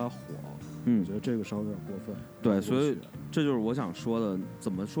因为它火。我觉得这个稍微有点过分。对，所以这就是我想说的，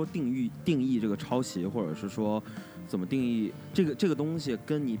怎么说定义这个抄袭，或者是说怎么定义这个东西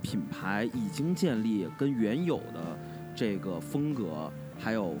跟你品牌已经建立跟原有的这个风格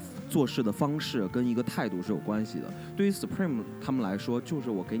还有做事的方式跟一个态度是有关系的。对于 Supreme 他们来说，就是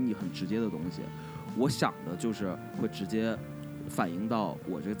我给你很直接的东西，我想的就是会直接反映到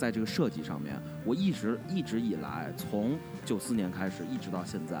我在这个设计上面。我一直以来，从94年开始一直到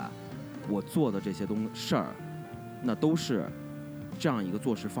现在，我做的这些事儿，那都是这样一个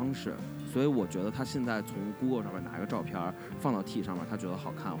做事方式。所以我觉得他现在从 Google 上面拿一个照片放到 T 上面，他觉得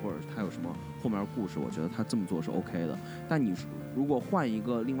好看，或者他有什么后面故事，我觉得他这么做是 OK 的。但你如果换一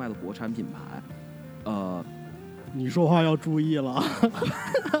个另外的国产品牌，你说话要注意了。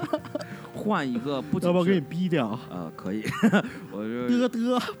换一个不仅是，要不要给你逼掉？可以。我就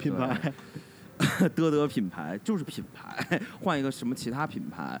品牌，品牌就是品牌，换一个什么其他品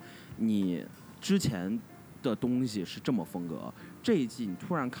牌，你之前的东西是这么风格，这一季你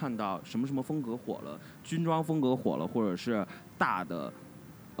突然看到什么风格火了，军装风格火了，或者是大的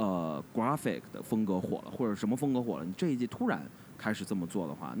graphic 的风格火了，或者什么风格火了，你这一季突然开始这么做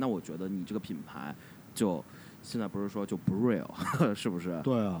的话，那我觉得你这个品牌就现在不是说就不 real， 是不是？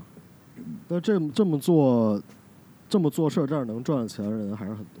对啊。但这么做事儿，这样能赚钱的人还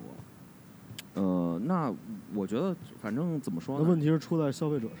是很多。那我觉得反正怎么说呢？那问题是出在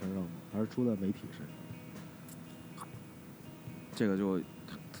消费者身上吗？还是出在媒体身上？这个就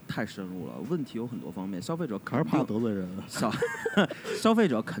太深入了，问题有很多方面。消费者还是怕得罪人。消费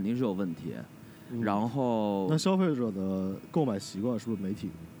者肯定是有问题，然后那消费者的购买习惯是不是媒体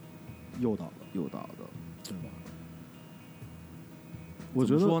诱导的？诱导的，对吧？我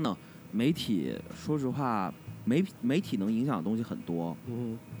觉得怎么说呢？媒体说实话，媒体能影响的东西很多。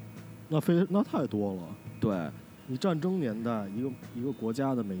那太多了。对，你战争年代一个国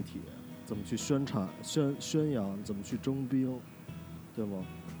家的媒体怎么去宣扬，怎么去征兵，对吗？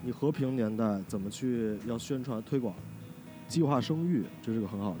你和平年代怎么去要宣传推广计划生育，这是个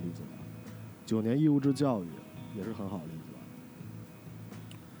很好的例子吧。9年义务制教育也是很好的例子吧。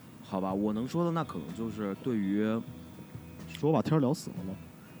好吧，我能说的那可能就是对于，说我把天聊死了吗？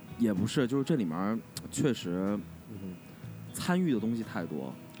也不是，就是这里面确实参与的东西太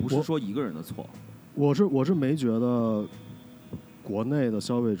多，不是说一个人的错。我是没觉得国内的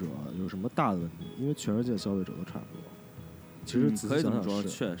消费者有什么大的问题，因为全世界消费者都差不多。其实仔细想想说，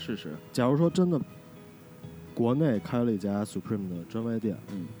确实。假如说真的国内开了一家 Supreme 的专卖店，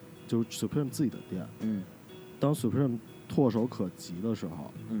就是 Supreme 自己的店，当 Supreme 唾手可及的时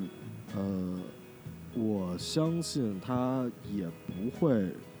候，我相信它也不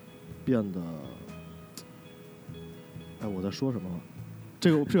会变得，我在说什么？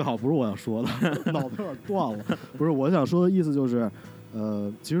这个好不是我要说的，脑子有点断了。不是我想说的意思就是，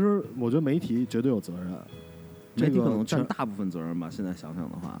其实我觉得媒体绝对有责任，媒体可能占大部分责任吧。现在想想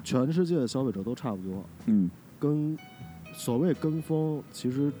的话，全世界的消费者都差不多。跟所谓跟风，其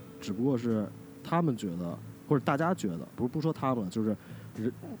实只不过是他们觉得，或者大家觉得，不说他们了，就是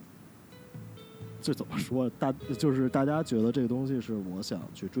人。这怎么说？就是大家觉得这个东西是我想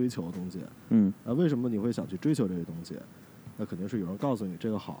去追求的东西。为什么你会想去追求这个东西？那肯定是有人告诉你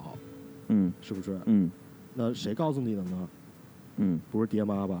这个好。是不是？那谁告诉你的呢？不是爹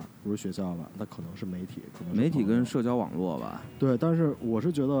妈吧？不是学校吧？那可能是媒体，可能是媒体跟社交网络吧。对，但是我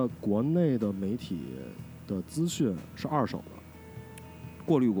是觉得国内的媒体的资讯是二手的，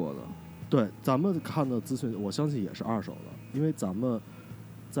过滤过的。对，咱们看的资讯，我相信也是二手的，因为咱们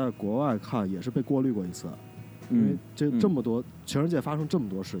在国外看也是被过滤过一次，因为这么多，全世界发生这么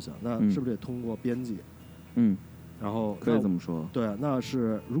多事情，那是不是得通过编辑？然后可以这么说。对，那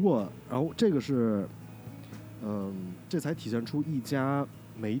是如果，然后这个是，这才体现出一家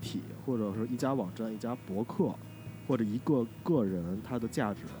媒体或者是一家网站、一家博客或者一个个人他的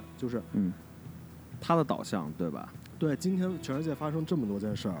价值，就是他的导向，对吧？对，今天全世界发生这么多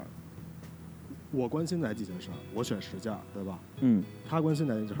件事儿，我关心哪几件事儿，我选10件，对吧？他关心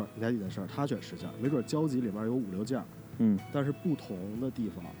哪几件事儿，他选10件，没准交集里面有5、6件。但是不同的地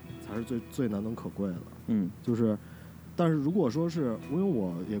方才是最难能可贵的。就是，但是如果说是因为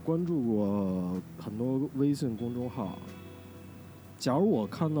我也关注过很多微信公众号，假如我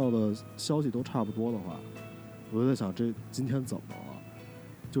看到的消息都差不多的话，我就在想，这今天怎么了？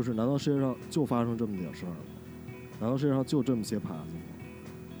就是难道世界上就发生这么点事儿吗？难道世界上就这么些牌子吗？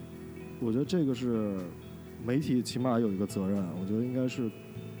我觉得这个是媒体起码有一个责任，我觉得应该是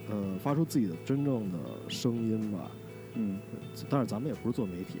发出自己的真正的声音吧。但是咱们也不是做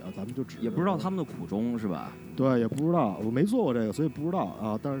媒体啊，咱们就也不知道他们的苦衷是吧？对，也不知道，我没做过这个，所以不知道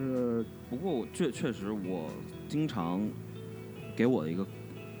啊。但是不过确实，我经常给我的一个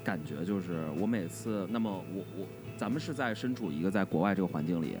感觉就是，我每次，那么咱们是在身处一个在国外这个环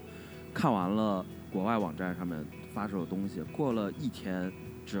境里，看完了国外网站上面发售的东西，过了1天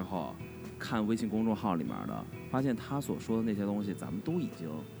之后，看微信公众号里面的，发现他所说的那些东西，咱们都已经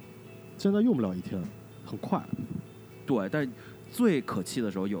现在用不了1天，很快。对，但最可气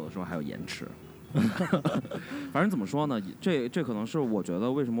的时候，有的时候还有延迟。反正怎么说呢，这可能是我觉得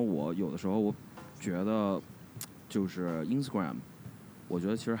为什么我有的时候我觉得就是 Instagram， 我觉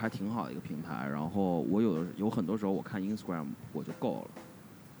得其实还挺好的一个平台。然后我有很多时候我看 Instagram 我就够了，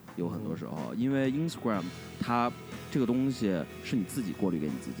有很多时候，因为 Instagram 它这个东西是你自己过滤给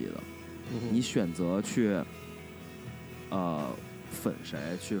你自己的，你选择去粉谁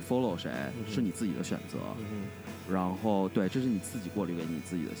去 follow 谁是你自己的选择。然后对，这是你自己过滤给你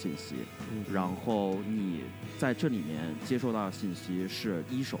自己的信息，然后你在这里面接收到的信息是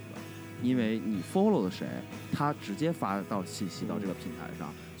一手的，因为你 follow 了谁，他直接发到信息到这个平台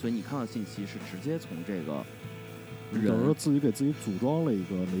上，所以你看到信息是直接从这个人，等于说自己给自己组装了一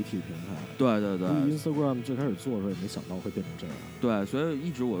个媒体平台。对对对。Instagram 最开始做的时候也没想到会变成这样。对，所以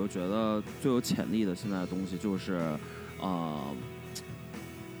一直我就觉得最有潜力的现在的东西就是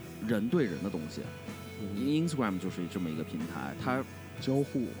人对人的东西。Instagram 就是这么一个平台，它交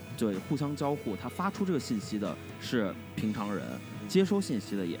互，对，互相交互，它发出这个信息的是平常人，接收信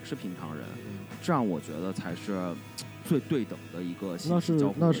息的也是平常人，这样我觉得才是最对等的一个信息交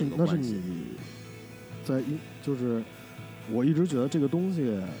互的一个关系。那是你在就是我一直觉得这个东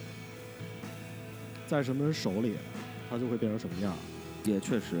西在什么人手里，它就会变成什么样。也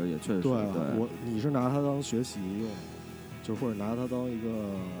确实。对，你是拿它当学习用，就或者拿它当一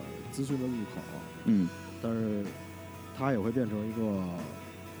个资讯的入口。但是它也会变成一个，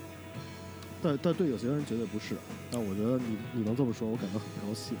但对有些人绝对不是。但我觉得你能这么说，我感到很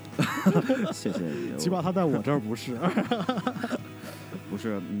高兴。谢谢你。起码他在我这儿不是。不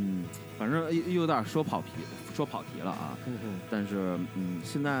是，反正又有点说跑题了啊。但是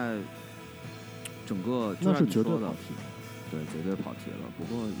现在整个那是绝对跑题。对，绝对跑题了。不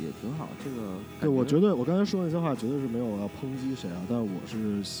过也挺好，这个对，我觉得我刚才说那些话绝对是没有要抨击谁啊，但我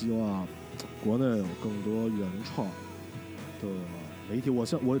是希望国内有更多原创的媒体。我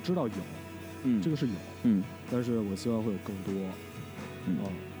知道有，这个是有，但是我希望会有更多。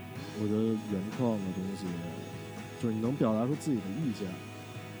我觉得原创的东西，就是你能表达出自己的意见，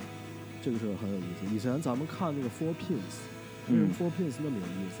这个是很有意思。以前咱们看那个 Four Pins， 为什么 Four Pins 那么有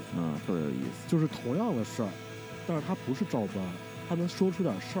意思？特别有意思。就是同样的事儿，但是他不是照搬，他能说出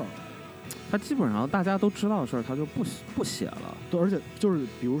点事儿。他基本上大家都知道的事儿，他就不写了。对，而且就是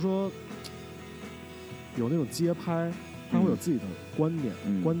比如说有那种街拍，他会有自己的观点，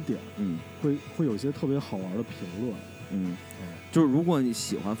会有一些特别好玩的评论。就是如果你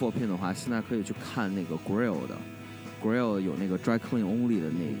喜欢 Four Pin 的话，现在可以去看那个 Grill 的。Grill 有那个 Dry Clean Only 的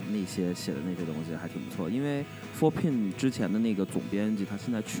那些写的那些东西还挺不错，因为 Four Pin 之前的那个总编辑他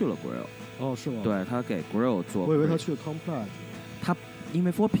现在去了 Grill。哦，是吗？对，他给 Grill 做。我以为他去了 Complex。他因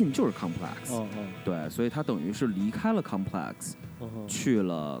为 Four Pin 就是 Complex。对，所以他等于是离开了 Complex，去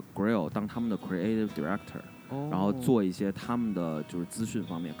了 Grill 当他们的 Creative Director，然后做一些他们的就是资讯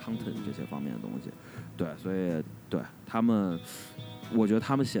方面 Content 这些方面的东西。对，所以对他们，我觉得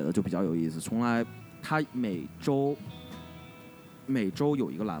他们写的就比较有意思。从来他每周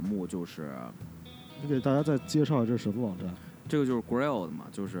有一个栏目，就是你给大家再介绍这是什么网站？这个就是 Grill 的嘛，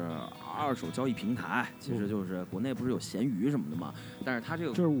就是二手交易平台，其实就是国内不是有闲鱼什么的嘛，但是它这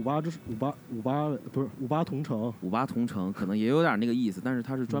个这是58不是58同城，58同城可能也有点那个意思，但是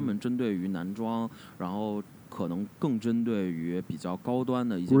它是专门针对于男装，然后可能更针对于比较高端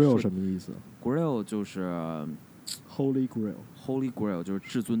的一些。Grill 什么意思 ？Grill 就是 Holy Grail。Holy Grail 就是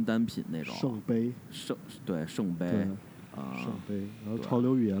至尊单品那种圣杯，对圣杯圣杯，然后潮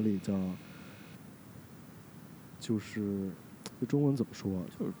流语言里叫就是中文怎么说？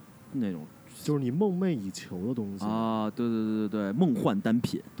就是那种就是你梦寐以求的东西啊，对，梦幻单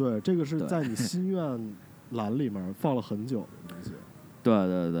品，对，这个是在你心愿栏里面放了很久的东西。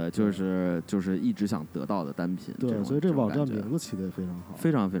对，就是一直想得到的单品。对，所以这网站名字起得也非常好，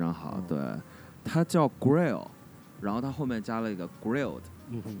非常非常好。对，它叫 Grill， 然后它后面加了一个 Grilled，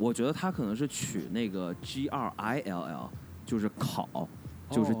我觉得它可能是取那个 GRILL， 就是烤，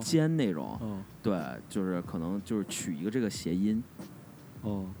就是煎那种。对，就是可能就是取一个这个谐音。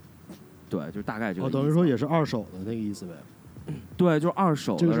对，就大概这个意思。等于说也是二手的那个意思呗。对，就是二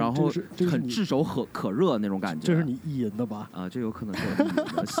手的，然后很炙手可热那种感觉。这是你意淫的吧？啊，这有可能是我意淫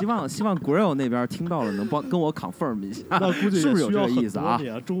的。希望 Grill 那边听到了能跟我 confirm 一下，那估计是不是有这个意思啊？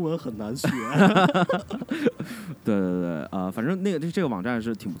中文很难学。对反正这个网站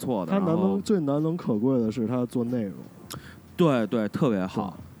是挺不错的。它最难能可贵的是它做内容。对，特别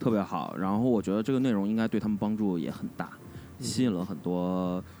好，特别好。然后我觉得这个内容应该对他们帮助也很大，吸引了很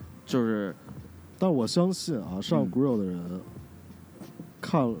多，就是。但我相信啊，上 Grill 的人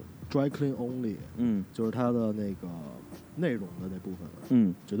看 Dry Clean Only， 就是他的那个内容的那部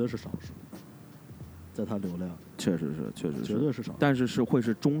分，绝对是少数，在他流量，确实是，绝对是少数，但是会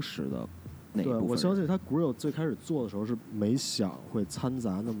是忠实的那一部分。对，我相信他 Grill 最开始做的时候是没想会掺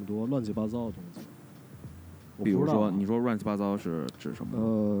杂那么多乱七八糟的东西。比如说，你说乱七八糟是指什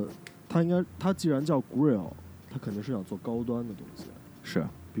么？他既然叫 Grill， 他肯定是想做高端的东西。是。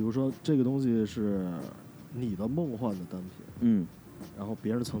比如说这个东西是你的梦幻的单品，然后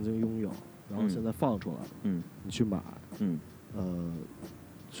别人曾经拥有，然后现在放出来，你去买，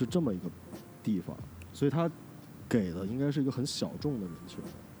是这么一个地方，所以他给的应该是一个很小众的人群，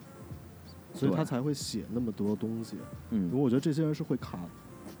所以他才会写那么多东西。因为我觉得这些人是会看的。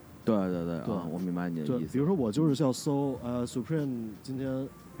对，我明白你的意思。比如说我就是要搜Supreme 今天，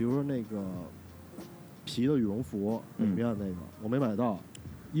比如说那个皮的羽绒服里面那个，我没买到。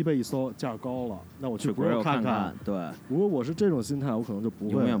eBay 一搜价高了，那我去 Grill 看看。对，如果我是这种心态，我可能就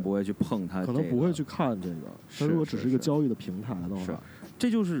永远不会去碰它，可能不会去看这个。它如果只是一个交易的平台的话，这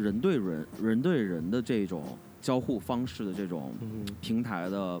就是人对人的这种交互方式的这种平台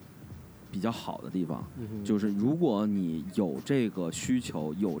的比较好的地方，就是如果你有这个需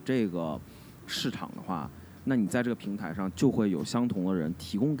求，有这个市场的话，那你在这个平台上就会有相同的人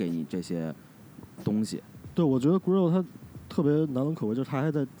提供给你这些东西。对，我觉得 Grill 它特别难能可贵，就是他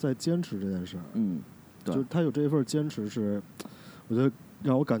还在坚持这件事儿。对，就是他有这一份坚持是，我觉得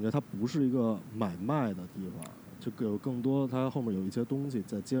让我感觉他不是一个买卖的地方，就有更多他后面有一些东西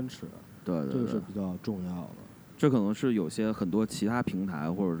在坚持。对，这个是比较重要的。这可能是有些很多其他平台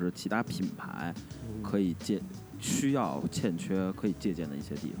或者是其他品牌可以需要欠缺可以借鉴的一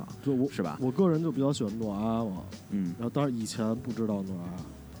些地方，是吧？我个人就比较喜欢诺阿嘛，然后当然以前不知道诺阿。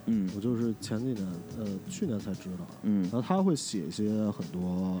我就是前几年，去年才知道，然后他会写一些很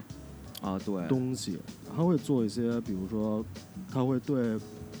多对东西，他会做一些，比如说他会对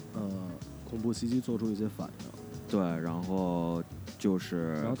恐怖袭击做出一些反应，对，然后就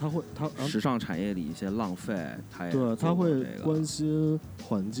是，然后他时尚产业里一些浪费，他会关心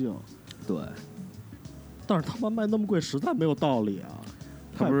环境，对，但是他妈卖那么贵，实在没有道理啊！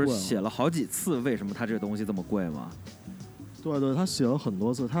他不是写了好几次为什么他这个东西这么贵吗？对，他写了很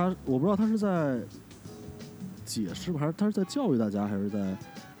多次，我不知道他是在解释还是他是在教育大家，还是在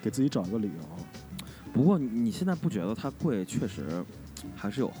给自己找一个理由。不过你现在不觉得它贵，确实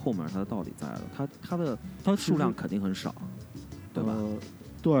还是有后面它的道理在的。它数量肯定很少，对吧？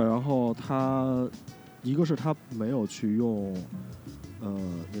对，然后一个是他没有去用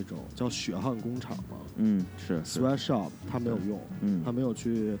那种叫血汗工厂嘛，是 sweatshop， 他没有用，他没有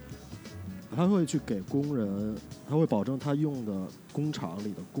去。他会去给工人，他会保证他用的工厂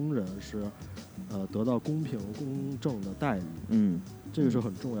里的工人是，得到公平公正的待遇。这个是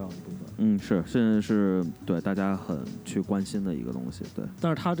很重要的一部分。是，现在是对大家很去关心的一个东西。对，但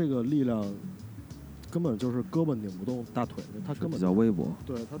是他这个力量根本就是胳膊拧不动大腿，他根本比较微薄。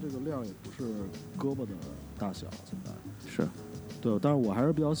对，他这个量也不是胳膊的大小，现在是。对，但是我还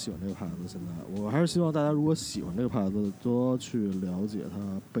是比较喜欢这个牌子。现在我还是希望大家如果喜欢这个牌子，多去了解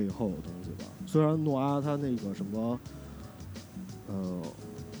它背后的东西吧。虽然诺阿它那个什么，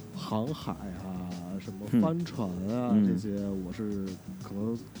航海啊，什么帆船啊，这些我是可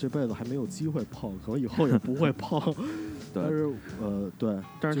能这辈子还没有机会碰，可能以后也不会碰。但是对，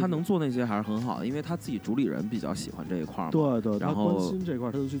但是他能做那些还是很好的，因为他自己主理人比较喜欢这一块嘛。对，然后他关心这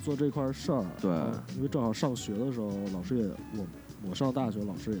块，他就去做这块事儿。对，因为正好上学的时候，老师也我上大学，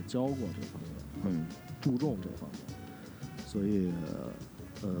老师也教过这方面，注重这方面，所以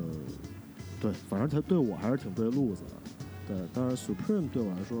对，反正他对我还是挺对路子的。对，但是 Supreme 对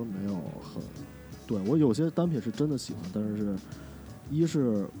我来说没有很，对我有些单品是真的喜欢，但是一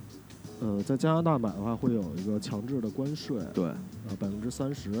是在加拿大买的话会有一个强制的关税，对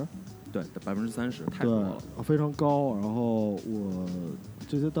，30%，对，30%太多了，对，非常高。然后我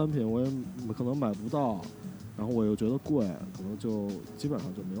这些单品我也可能买不到，然后我又觉得贵，可能就基本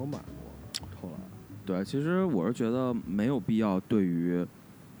上就没有买过。后来，对，其实我是觉得没有必要对于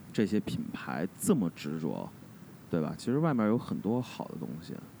这些品牌这么执着，对吧？其实外面有很多好的东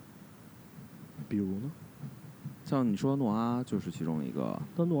西，比如呢？像你说诺阿就是其中一个。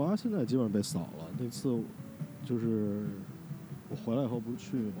但诺阿现在基本上被扫了。那次就是我回来以后不是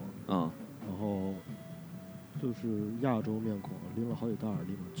去吗？然后就是亚洲面孔拎了好几袋，里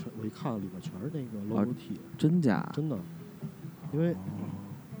面我一看里面全是那个 logo T，真假？真的，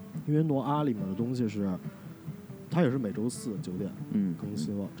因为诺阿里面的东西是，它也是每周4 9点更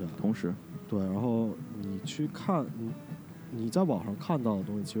新网站，同时对，然后你去看你在网上看到的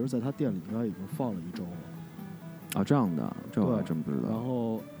东西，其实在他店里应该已经放了1周了。啊，这样的，这我还真不知道。然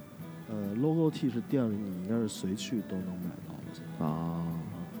后logo T 是店里你应该是随去都能买到的现在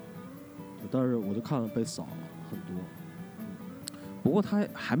但是我就看了被扫了很多。不过他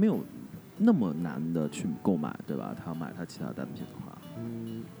还没有那么难的去购买，对吧？他要买他其他单品的话，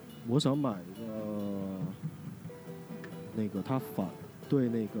我想买一个那个他反对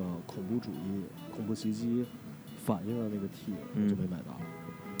那个恐怖主义、恐怖袭击反应的那个 T， 我就没买到。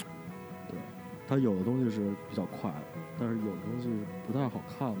对，它有的东西是比较快的，但是有的东西不太好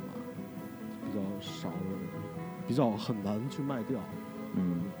看吧，比较少的，比较很难去卖掉。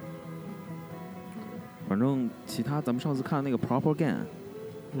反正其他咱们上次看那个 Proper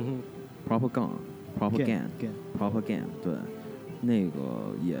Gun，Proper Gun，Proper Gun， 对，那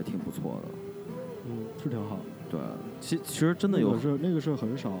个也挺不错的。是挺好的。对，其实真的有那个是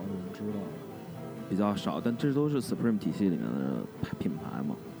很少有人知道的，比较少，但这都是 Supreme 体系里面的品牌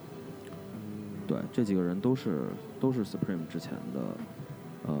嘛。对，这几个人都是 Supreme 之前的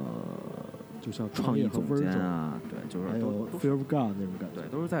就像创意总监啊，对，就是还有 Fear of God 那种感觉，对，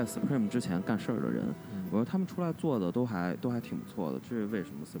都是在 Supreme 之前干事儿的人。我说他们出来做的都还挺不错的，这是为什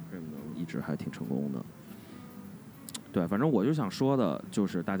么 Supreme 能一直还挺成功的。对，反正我就想说的就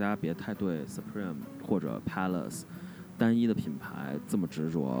是大家别太对 Supreme 或者 Palace 单一的品牌这么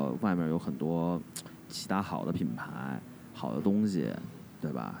执着，外面有很多其他好的品牌、好的东西，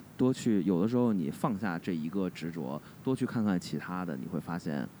对吧？多去，有的时候你放下这一个执着，多去看看其他的，你会发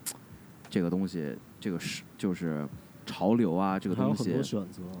现这个东西，这个是就是潮流啊，这个东西还有很多选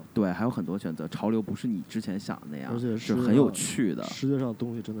择，对，还有很多选择。潮流不是你之前想的那样，而且是很有趣的。世界上的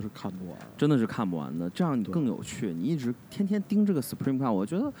东西真的是看不完，真的是看不完的。这样更有趣。你一直天天盯这个 Supreme 看，我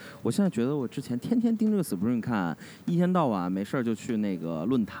现在觉得我之前天天盯这个 Supreme 看，一天到晚没事就去那个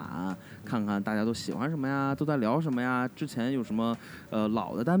论坛看看大家都喜欢什么呀，都在聊什么呀，之前有什么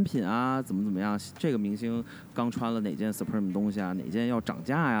老的单品啊，怎么样，这个明星刚穿了哪件 Supreme 东西啊，哪件要涨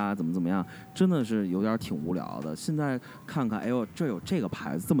价呀，怎么样，真的是有点挺无聊的。现在看看，哎呦，这有这个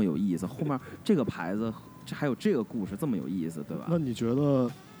牌子这么有意思，后面这个牌子还有这个故事这么有意思，对吧？那你觉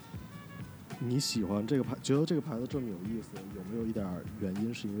得你喜欢这个牌，觉得这个牌子这么有意思，有没有一点原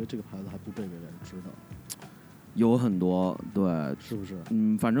因是因为这个牌子还不被别人知道？有很多，对，是不是？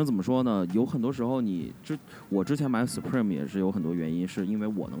反正怎么说呢？有很多时候我之前买 Supreme 也是有很多原因，是因为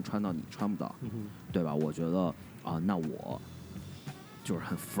我能穿到你穿不到，对吧？我觉得那我就是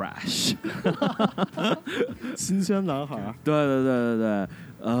很 fresh， 新鲜男孩。对，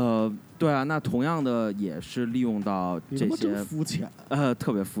对啊，那同样的也是利用到这些肤浅，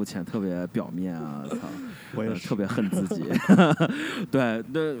特别肤浅，特别表面啊，操，我也是特别恨自己。对，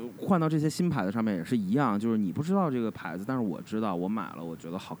换到这些新牌子上面也是一样，就是你不知道这个牌子，但是我知道，我买了，我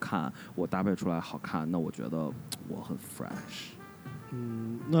觉得好看，我搭配出来好看，那我觉得我很 fresh。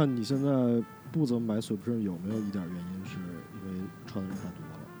那你现在不怎么买 Supreme 有没有一点原因是因为穿的人太多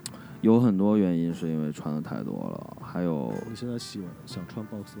了？有很多原因是因为穿的太多了，还有你现在想穿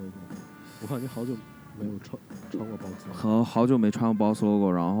Box Logo 吗？我看你好久没有穿过 Box Logo， 和好久没穿过 Box Logo，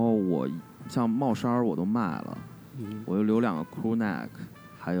 然后我像帽衫我都卖了，我又留2个 crew neck，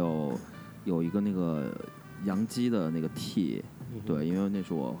 还有一个那个洋基的那个 T，对，因为那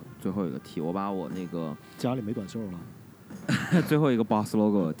是我最后一个 T， 我把我那个家里没短袖了。最后一个 Boss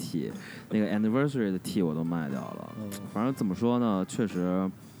Logo 的 T， 那个 Anniversary 的 T 我都卖掉了。反正怎么说呢，确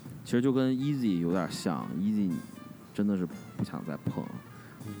实，其实就跟 Easy 有点像 ，Easy 真的是不想再碰，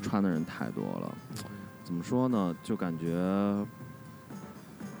穿的人太多了。怎么说呢，就感觉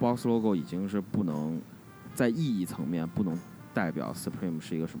Boss Logo 已经是不能在意义层面不能代表 Supreme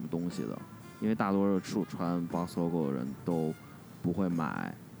是一个什么东西的，因为大多数穿 Boss Logo 的人都不会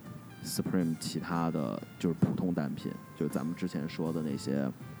买Supreme 其他的就是普通单品，就是咱们之前说的那些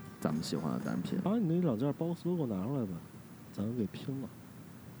咱们喜欢的单品。把你那2件 Box Logo 拿出来吧，咱们给拼了。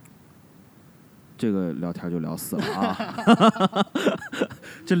这个聊天就聊死了啊！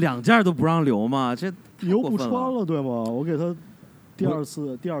这2件都不让留吗？这你又不穿了对吗？我给他第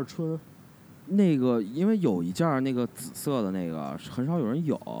二春。那个因为有一件那个紫色的那个很少有人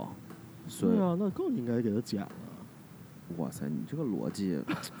有，所以对啊，那更应该给他剪了。哇塞，你这个逻辑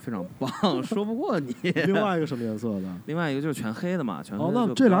非常棒，说不过你。另外一个什么颜色的？另外一个就是全黑的嘛，全黑的。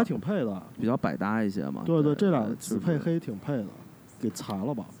那这俩挺配的，比较百搭一些嘛。对对，这俩紫配黑挺配的。给裁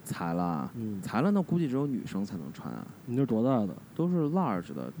了吧？裁了，裁了，那估计只有女生才能穿啊。你这多大的？都是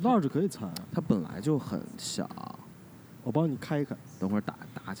large 的 ，large 可以裁。它本来就很小。我帮你开一开。等会儿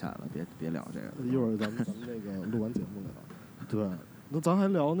打起来了，别聊这个。一会儿咱们那个录完节目聊。对，那咱还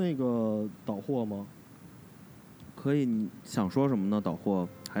聊那个倒货吗？可以，你想说什么呢？倒货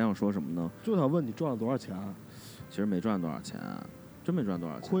还想说什么呢？就想问你赚了多少钱？其实没赚多少钱，真没赚多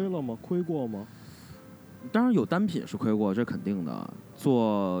少钱。亏了吗？亏过吗？当然有单品是亏过，这肯定的。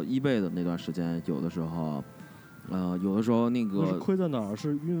做eBay的那段时间，有的时候那个是亏在哪儿？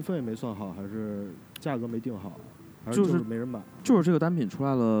是运费没算好，还是价格没定好，还就是没人买？就是这个单品出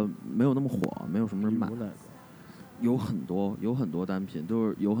来了没有那么火，没有什么人买。有哪个？有很多单品，就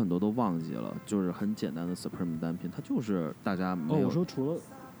是有很多都忘记了，就是很简单的 Supreme 单品，它就是大家没有。我说除了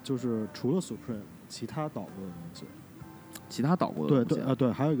Supreme， 其他倒过的东西。其他倒过的东西。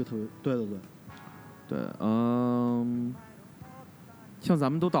对，还有一个特别，对，像咱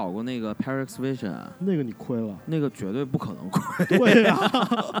们都倒过那个 Paris Vision， 那个你亏了，那个绝对不可能亏。对呀，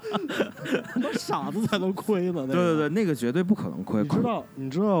那傻子才能亏呢。对，那个绝对不可能亏。你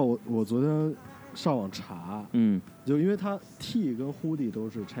知道我昨天上网查，就因为它 T 跟 hoodie 都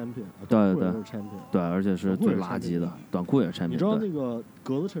是 champion， 对，都是 champion， 对，而且是最垃圾的，短裤也是 champion。你知道那个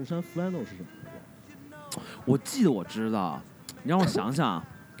格子衬衫 flannel 是什么吗？我记得我知道，你让我想想。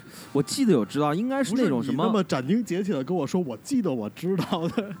我记得有知道，应该是那种什么，那么斩钉截铁的跟我说，我记得我知道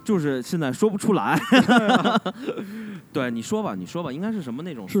的，就是现在说不出来。对，你说吧，应该是什么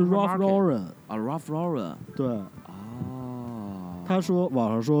那种？是 Ralph Lauren 啊 ，Ralph Lauren。对。哦。他说网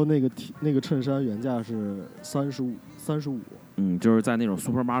上说那个衬衫原价是35。就是在那种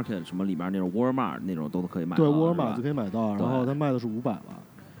supermarket 什么里面那种 Walmart 那种都可以买到。对 Walmart 就可以买到，然后他卖的是500吧。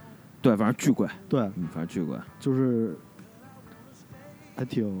对，反正巨贵。对，反正巨贵。就是。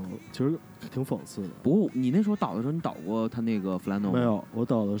其实挺讽刺的。不过你那时候倒的时候，你倒过他那个 flannel 吗？没有，我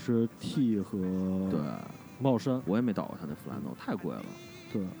倒的是 T 和帽衫。我也没倒过他那 flannel， 太贵了。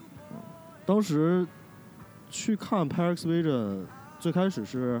对，当时去看 Paris Vision， 最开始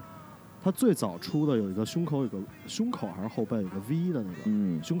是他最早出的有一个胸口还是后背有个 V 的那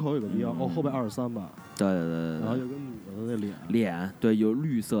个，胸口有个 V，后背23吧。对，然后有个女的的那脸，对，有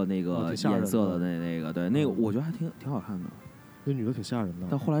绿色那个颜色的那个，对，那个我觉得还挺好看的。那女的挺吓人的，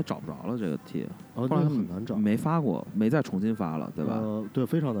但后来找不着了这个 T， 后来很难找，没发过，没再重新发了，对吧？对，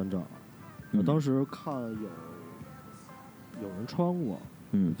非常难找。我当时看有人穿过，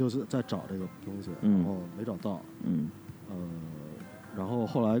就是在找这个东西，然后没找到，然后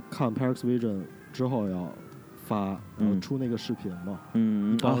后来看 Paris Vision 之后要发，然后出那个视频嘛，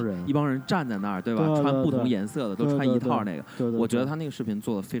一帮人站在那儿，对吧？穿不同颜色的，都穿一套那个，对，我觉得他那个视频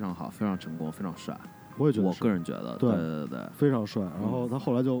做的非常好，非常成功，非常帅。我也觉得，我个人觉得，对，非常帅。然后他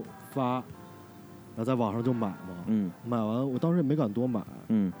后来就发，然后在网上就买嘛，买完我当时也没敢多买，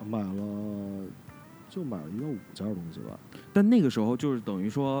买了1到5件东西吧。但那个时候就是等于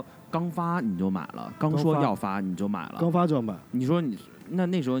说刚发你就买了，刚说要发你就买了，刚发就要买。你说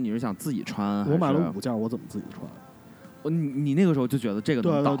那时候你是想自己穿？我买了5件，我怎么自己穿？你那个时候就觉得这个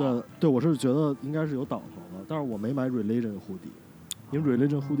能倒？对，我是觉得应该是有倒头的，但是我没买 Religion hoodie， 因为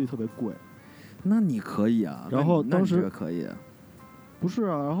Religion hoodie 特别贵。那你可以啊，然后当时可以，不是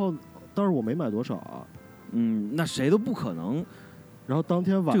啊，然后但是我没买多少啊，那谁都不可能。然后当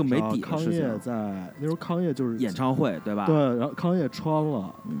天晚上这个没底康业在那时候，康业就是演唱会对吧？对，然后康业穿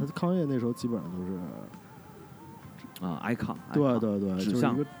了，康业那时候基本上都是icon， 对，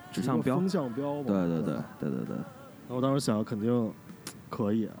指向标，风向标嘛，对。然后我当时想肯定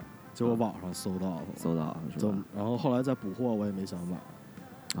可以，结果网上搜到是吧？然后后来再补货，我也没想买。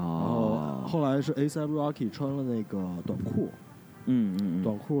然后后来是 A$AP Rocky 穿了那个短裤，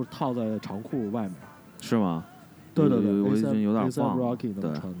短裤套在长裤外面，是吗？对，我已经有点忘了。A$AP Rocky 能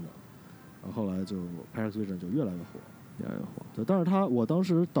穿的，然后后来就 Paris Vision 就越来越火，对，但是我当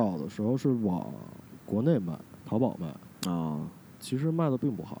时倒的时候是往国内卖，淘宝卖其实卖的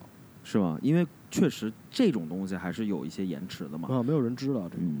并不好，是吗？因为确实这种东西还是有一些延迟的嘛，没有人知道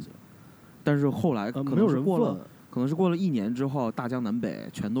这东西，但是后来可能没有人问。可能是过了1年之后，大江南北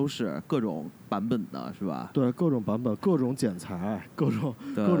全都是各种版本的，是吧？对，各种版本，各种剪裁，各种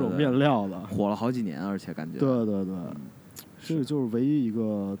面料的，火了好几年，而且感觉对，这就是唯一一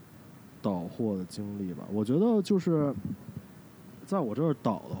个倒货的经历吧。我觉得就是在我这儿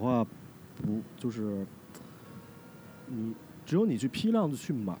倒的话，不就是你只有你去批量的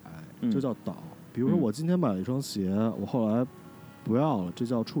去买，这叫倒。比如说我今天买了一双鞋，我后来不要了，这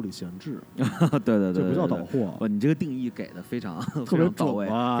叫处理闲置。对对对，这不叫倒货。你这个定义给的非常特别到位，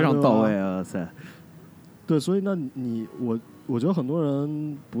准非常到位啊！塞。对，所以那我觉得很多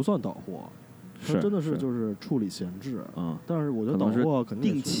人不算倒货，他真的是就是处理闲置。但是我觉得倒货肯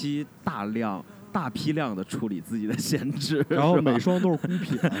定定期大批量的处理自己的闲置，然后每双都是孤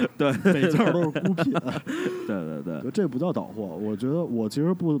品，对，每件都是孤品。对对对，这不叫倒货。我觉得我其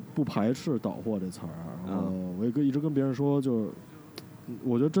实不排斥倒货这词儿。我也一直跟别人说，就是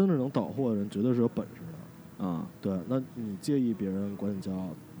我觉得真正能倒货的人绝对是有本事的。对，那你介意别人管你叫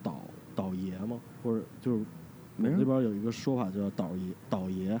倒爷吗？或者就是那边有一个说法叫倒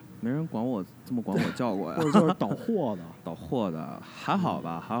爷，没人管我这么管我叫过呀。或者就是倒货的，倒货的还好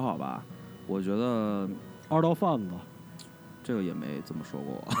吧，还好吧。我觉得二道贩子，这个也没这么说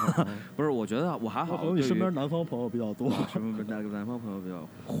过我。不是，我觉得我还好。可能你身边南方朋友比较多。什么南方朋友比较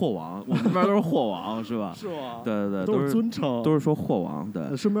货王？我们这边都是货王，是吧？是吗？对对对，都是尊称，都是说货王。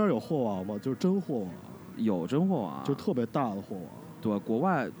对，身边有货王吗？就是真货王。有真货王，就特别大的货王。对，国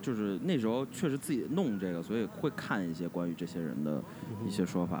外就是那时候确实自己弄这个，所以会看一些关于这些人的一些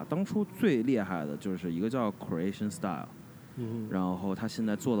说法。当初最厉害的就是一个叫 Creation Style，然后他现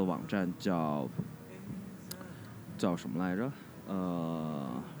在做的网站叫什么来着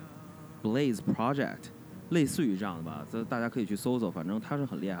？Blaze Project， 类似于这样的吧，大家可以去搜搜，反正他是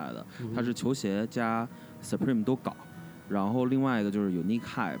很厉害的，他是球鞋加 Supreme 都搞。然后另外一个就是 Unique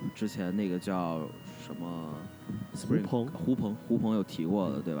Hype， 之前那个叫什么 Spring 胡鹏有提过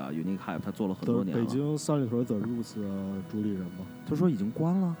的，对吧 ？Unique Hype 他做了很多年了。北京三里屯 The Roots 的主理人吗？他说已经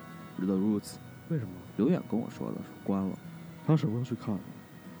关了 The Roots。为什么？刘远跟我说的，说关了。他什么时候去看的？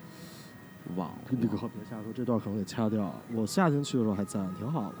忘了。你可别瞎说，这段可能得掐掉。我夏天去的时候还在，挺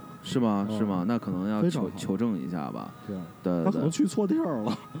好的。是吗？是吗？那可能要求证一下吧。对，他可能去错地儿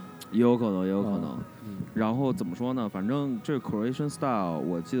了。也有可能，也有可能。然后怎么说呢？反正这 Creation Style，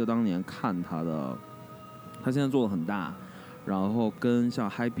 我记得当年看他现在做的很大，然后跟像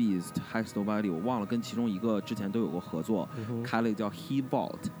High Beast、High Style， 我忘了跟其中一个之前都有过合作，开了一个叫 He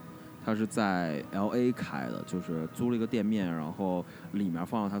Vault， 他是在 LA 开的，就是租了一个店面，然后里面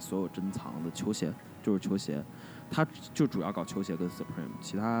放了他所有珍藏的球鞋，就是球鞋，他就主要搞球鞋跟 Supreme，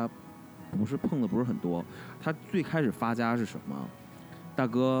 其他碰的不是很多。他最开始发家是什么？大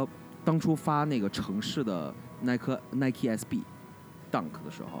哥当初发那个城市的 Nike SB Dunk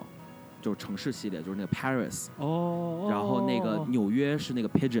的时候，就是城市系列，就是那个 Paris， 然后那个纽约是那个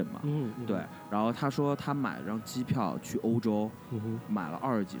Pigeon 嘛，对。然后他说他买了张机票去欧洲，买了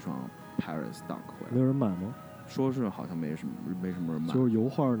20几双 Paris Dunk 回来。没有人买吗？说是好像没什么人买。就是油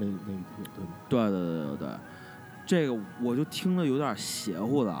画那一个，对，这个我就听着有点邪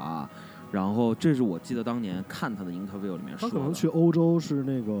乎的啊。然后这是我记得当年看他的 interview 里面说的，他可能去欧洲是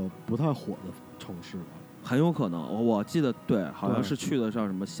那个不太火的城市吧，很有可能。我记得对，好像是去的像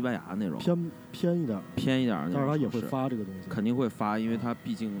什么西班牙那种偏一点那种，但是他也会发这个东西，肯定会发，因为他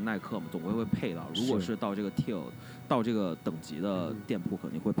毕竟耐克嘛，总归会配到。如果是到这个 tier 到这个等级的店铺，肯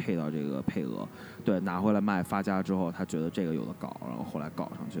定会配到这个配额。对，拿回来卖发家之后，他觉得这个有的搞，然后后来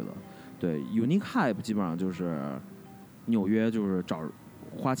搞上去的。对 ，Unique Hype 基本上就是纽约，就是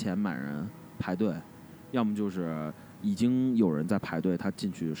花钱买人排队，要么就是已经有人在排队，他进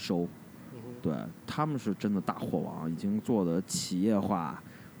去收。对，他们是真的大货王，已经做的企业化、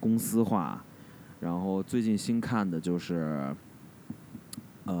公司化。然后最近新看的就是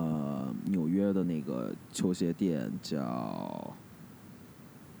纽约的那个球鞋店叫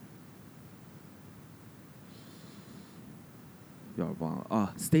有点忘了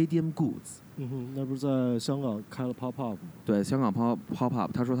啊 ，Stadium Goods。那不是在香港开了 Pop Up 吗？对，香港 Pop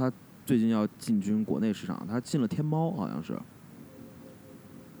Up， 他说他最近要进军国内市场，他进了天猫，好像是。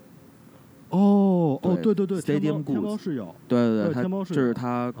对 ，Stadium Goods， 天猫是有，对，天猫是有，这是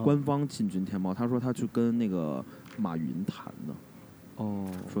他官方进军天猫。他说他去跟那个马云谈的。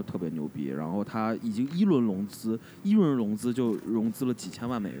说特别牛逼，然后他已经一轮融资就融资了几千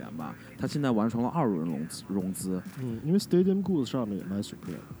万美元吧，他现在完成了2轮融资。因为 Stadium Goods 上面也卖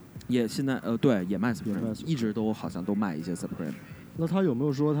Supreme， 也现在对也卖 Supreme， 一直都好像都卖一些 Supreme。那他有没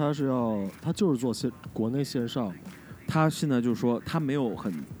有说他就是做国内线上？他现在就是说他没有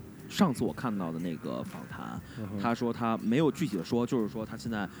上次我看到的那个访谈，他说他没有具体的说，就是说他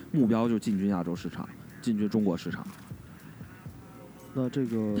现在目标就是进军亚洲市场，进军中国市场。那这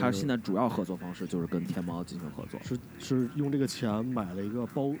个他现在主要合作方式就是跟天猫进行合作，是用这个钱买了一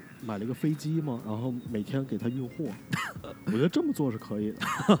个飞机吗？然后每天给他运货。我觉得这么做是可以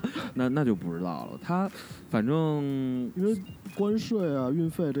的。那就不知道了。他反正因为关税啊、运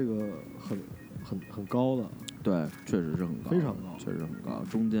费这个很高的。对，确实是很高，非常高，确实很高。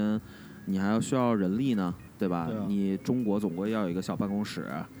中间你还需要人力呢，对吧？对啊，你中国总归要有一个小办公室，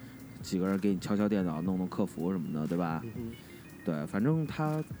几个人给你敲电脑、弄客服什么的，对吧？对，反正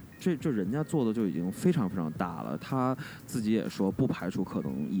他这人家做的就已经非常非常大了。他自己也说，不排除可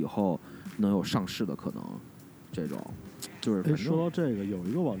能以后能有上市的可能。这种就是反正说到这个，有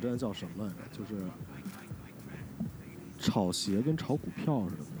一个网站叫什么来着？就是炒鞋跟炒股票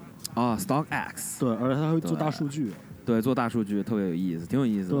似的啊 ，StockX。对，而且他还会做大数据。对，做大数据特别有意思，挺有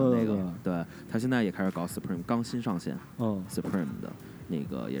意思的那个。对，他现在也开始搞 Supreme， 刚新上线。Supreme 的那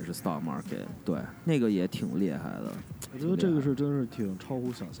个也是 Stock Market， 对，那个也挺厉害的。我觉得这个是真是挺超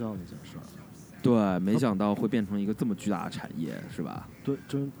乎想象的一件事儿。对，没想到会变成一个这么巨大的产业，是吧？对，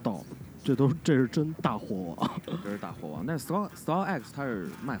真到，这是真大货王。这是大货王，但是 StockX 它是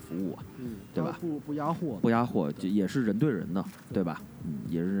卖服务，对吧？不压货，不压货，也是人对人的，对吧？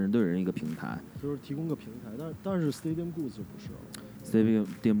也是人对人一个平台，就是提供个平台，但是 Stadium Goods 就不是了。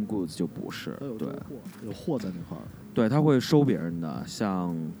Stadium Goods 就不是，对，有货在那块儿。对，他会收别人的，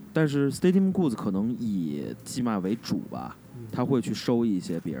但是 Stadium Goods 可能以寄卖为主吧。他会去收一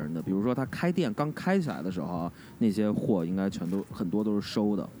些别人的，比如说他开店刚开起来的时候，那些货应该很多都是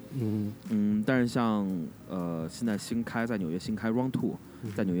收的。但是像现在在纽约新开 Round Two，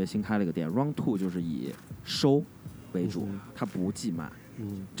 在纽约新开了一个店，Round Two 就是以收为主，它不寄卖，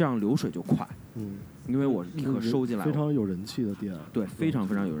这样流水就快。因为我立刻收进来，非常有人气的店，对，非常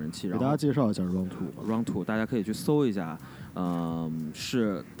非常有人气。给大家介绍一下 Round Two， 大家可以去搜一下。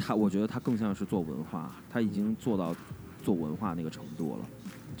是他，我觉得他更像是做文化，他已经做到做文化那个程度了，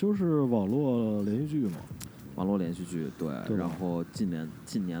就是网络连续剧嘛。网络连续剧，对。然后近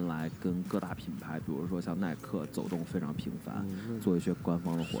年来跟各大品牌，比如说像耐克走动非常频繁，做一些官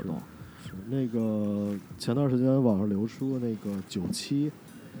方的活动。是那个前段时间网上流出的那个97，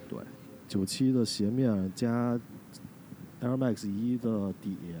对，97的鞋面加 Air Max 1的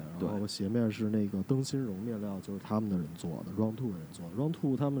底，然后鞋面是那个灯芯绒面料，就是他们的人做的 ，Round Two 人做的。Round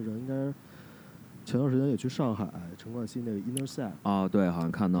Two 他们人应该前段时间也去上海陈冠希那个 Intercept 啊，对，好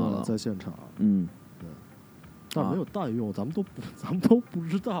像看到了，在现场，对，但没有弹用，咱们都不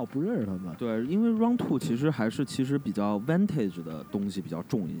知道，不认识他们。对，因为 Round Two 其实比较 vintage 的东西比较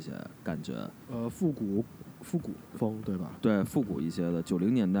重一些，感觉。复古风，对吧？对，复古一些的90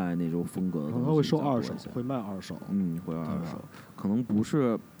年代那种风格的东西。他会收二手，会卖二手。会二手，可能不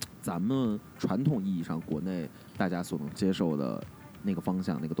是咱们传统意义上国内大家所能接受的那个方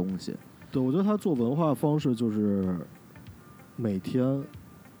向那个东西。对，我觉得他做文化方式就是每天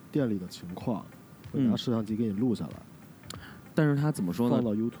店里的情况，会拿摄像机给你录下来。但是他怎么说呢？放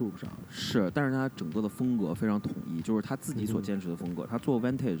到 YouTube 上是，但是他整个的风格非常统一，就是他自己所坚持的风格。他做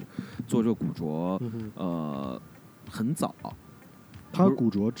Vintage， 做这个古着，很早。他古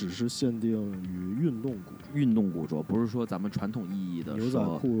着只是限定于运动古着，不是说咱们传统意义的牛仔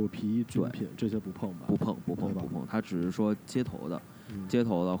裤、皮衣、军品这些不碰吧？不碰。他只是说街头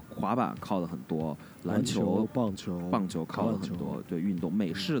的滑板靠的很多，篮球、棒球靠的很多，对，运动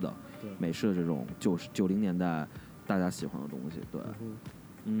美式的这种90年代。大家喜欢的东西，对，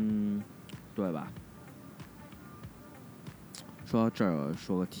对吧？说到这儿，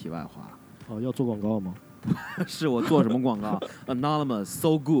说个题外话。要做广告吗？是我做什么广告 ？Anonymous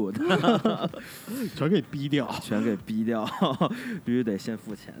so good， 全给逼掉，必须得先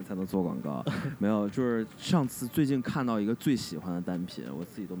付钱才能做广告。没有，就是最近看到一个最喜欢的单品，我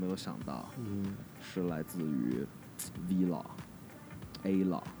自己都没有想到，是来自于 V 老 A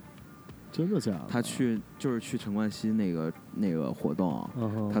老。真的假的？他去陈冠希那个活动，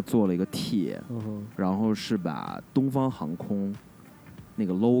他做了一个 T，然后是把东方航空那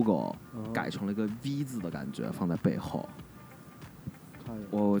个 logo 改成了一个 V 字的感觉，放在背后。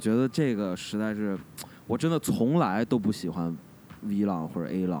我觉得这个实在是，我真的从来都不喜欢 V 浪或者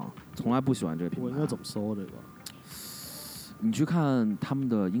A 浪，从来不喜欢这个品牌。我应该怎么搜这个？你去看他们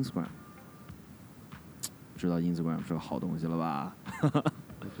的 Instagram， 知道 Instagram 是个好东西了吧？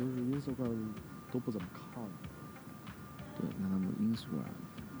我就是 Instagram 都不怎么看。对，那他们 Instagram，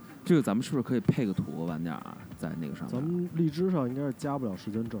 这个咱们是不是可以配个图晚点在那个上面？咱们荔枝上应该是加不了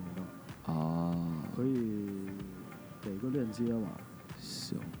时间整的。可以给个链接吧。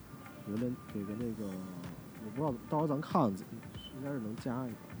行。给个那个，我不知道，到时候咱看，应该是能加一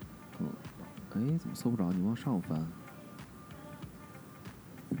个。怎么搜不着？你往上翻。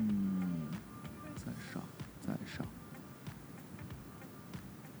再上。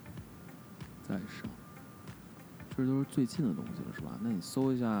带上，这都是最近的东西了，是吧？那你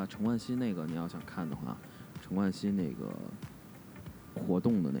搜一下陈冠希那个，你要想看的话，陈冠希那个活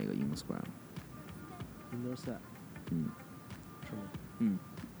动的那个 Instagram。Inner set。是吗？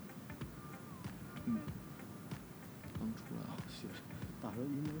刚出来，写着打成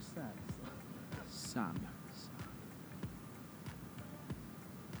Inner set。下面。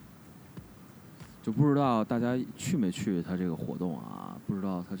就不知道大家去没去他这个活动啊？不知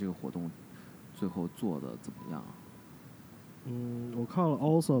道他这个活动最后做的怎么样？我看了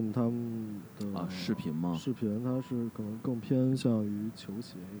Awesome 他们的视频吗？视频它是可能更偏向于球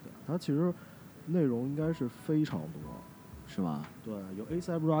鞋一点，它其实内容应该是非常多，是吗？对，有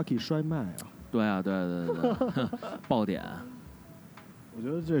A$AP Rocky 摔麦啊。对啊，对，爆点。我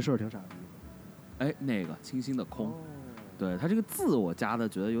觉得这事儿挺傻逼的。哎，那个清新的空。对，他这个字我加的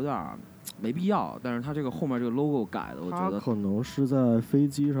觉得有点没必要，但是他这个后面这个 logo 改的，我觉得可能是在飞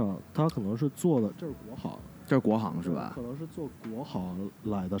机上，他可能是做的，这是国航，是吧？可能是做国航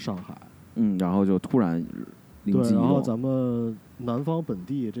来的上海，然后就突然灵机一动。对，然后咱们南方本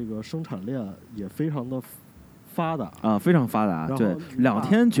地这个生产链也非常的发达啊，非常发达，对，2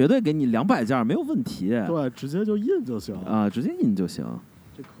天绝对给你200件没有问题，对，直接就印就行啊，直接印就行，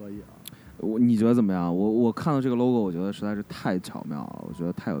这可以啊。你觉得怎么样？我看到这个 logo， 我觉得实在是太巧妙了，我觉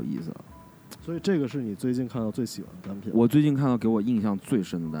得太有意思了。所以这个是你最近看到最喜欢的单品？我最近看到给我印象最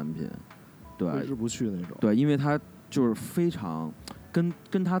深的单品，对，挥之不去那种。对，因为它就是非常跟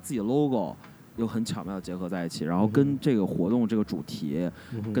他自己的 logo 又很巧妙的结合在一起，然后跟这个活动这个主题，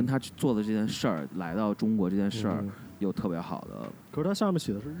跟他做的这件事儿，来到中国这件事儿又特别好的。可是它下面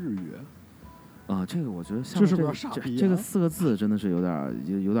写的是日语。这个我觉得像这是不是傻逼？这个4个字真的是有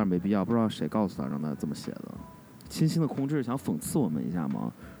点没必要，不知道谁告诉他让他这么写的。清新的空，这是想讽刺我们一下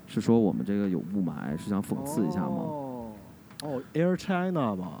吗？是说我们这个有雾霾，是想讽刺一下吗？Air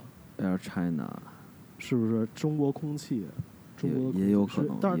China 吧 ？Air China 是不是中国空气？中国也有可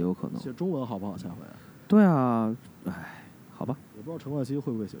能，但是也有可能。写中文好不好？下回？对啊，好吧。也不知道陈冠希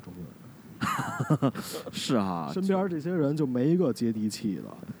会不会写中文。是啊，身边这些人就没一个接地气的。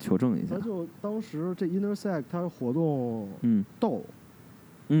求证一下。他就当时这 Intersect 他活动，斗，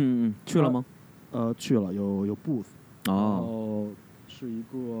去了吗？去了，有 booth， 然后是一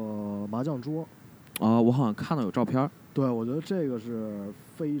个麻将桌。我好像看到有照片。对，我觉得这个是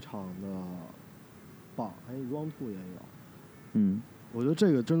非常的棒，还有 Round 2也有。我觉得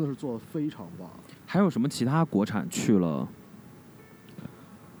这个真的是做的非常棒。还有什么其他国产去了？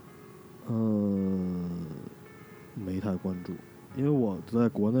没太关注，因为我在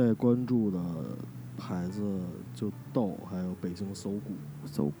国内关注的牌子就豆，还有北京搜固，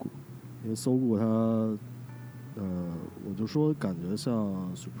因为搜固它，我就说感觉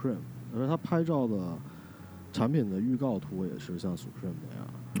像 Supreme， 而他拍照的产品的预告图也是像 Supreme 那样。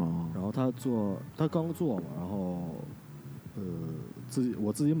然后他刚做嘛，然后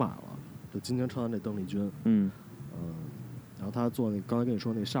我自己买了，就今天穿的那邓丽君。然后他做那刚才跟你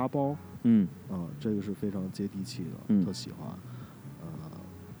说那沙包。这个是非常接地气的，特喜欢。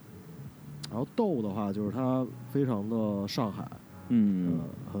然后豆的话，就是它非常的上海，很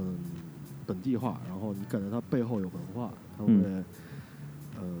本地化，然后你感觉它背后有文化，它会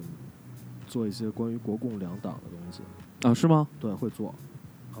做一些关于国共两党的东西。是吗？对，会做。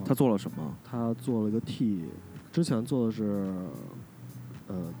他做了什么？他做了一个 T， 之前做的是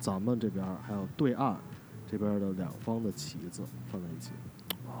咱们这边还有对岸这边的两方的旗子放在一起。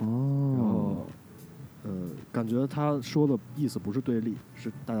然后，感觉他说的意思不是对立，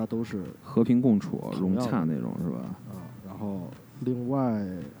是大家都是和平共处、融洽那种，是吧？然后另外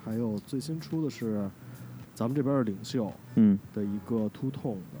还有最新出的是咱们这边的领袖，的一个two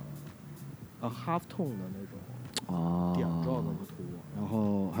tone的，half tone的那种点状的一个图，然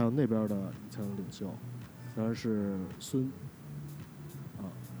后还有那边的以前的领袖，当然是孙，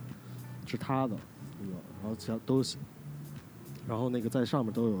是他的一个，然后其他都是。然后那个在上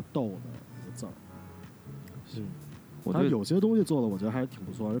面都有豆的一个字儿，它有些东西做的我觉得还是挺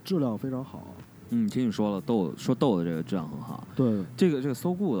不错的，质量非常好。听你说了豆的这个质量很好。对，这个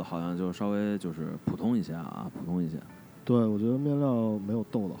搜固的好像就稍微就是普通一些。对，我觉得面料没有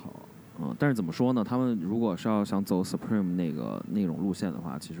豆的好。但是怎么说呢？他们如果是要想走 Supreme 那种路线的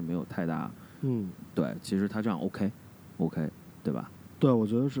话，其实没有太大。对，其实他这样 OK， 对吧？对，我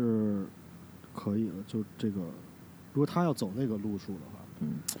觉得是可以的。就这个。如果他要走那个路数的话，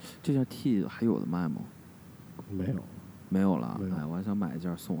这件 T 还有的卖吗？没有了。我还想买一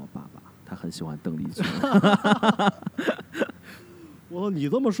件送我爸爸，他很喜欢邓丽君。我说你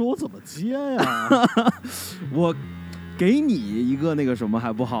这么说，我怎么接呀？我给你一个那个什么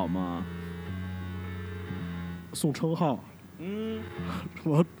还不好吗？送称号。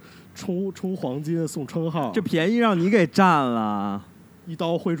我充黄金送称号，这便宜让你给占了，一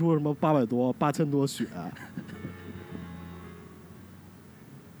刀挥出什么8000多血。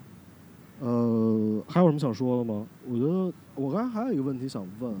还有什么想说的吗？我觉得我刚才还有一个问题想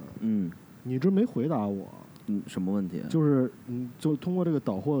问，你这没回答我。什么问题？就是就通过这个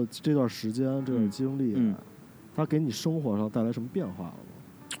倒货这段时间这段经历，它给你生活上带来什么变化了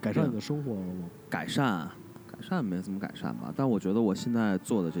吗？改善你的生活了吗？改善没怎么改善吧，但我觉得我现在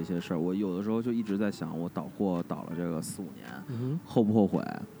做的这些事儿，我有的时候就一直在想，我倒货倒了这个4-5年，后不后悔？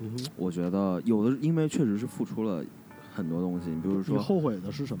我觉得有的，因为确实是付出了很多东西。你比如说，你后悔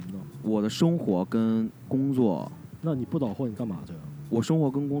的是什么呢？我的生活跟工作。那你不倒货你干嘛去？我生活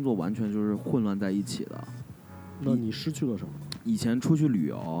跟工作完全就是混乱在一起的。那你失去了什么？以前出去旅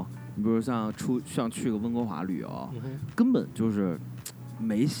游，你比如像去个温哥华旅游，根本就是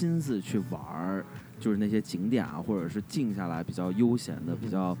没心思去玩，就是那些景点啊，或者是静下来比较悠闲的，比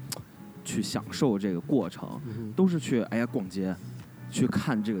较去享受这个过程，都是去逛街，去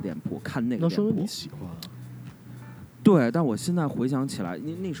看这个店铺，看那个店铺。那说明你喜欢啊。对，但我现在回想起来，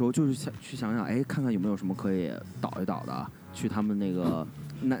那时候就是去想想，看看有没有什么可以倒一倒的，去他们那个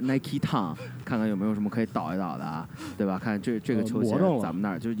Nike Town 看看有没有什么可以倒一倒的，对吧？看这个球鞋，咱们那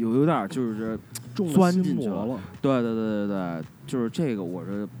儿就有点就是钻进去了。对，就是这个我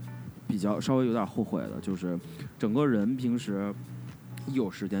是比较稍微有点后悔的，就是整个人平时一有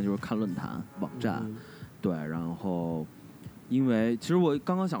时间就是看论坛网站，对，然后因为其实我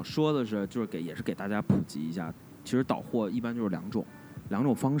刚刚想说的是，就是也是给大家普及一下。其实倒货一般就是两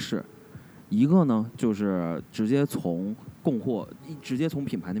种方式，一个呢就是直接从供货，直接从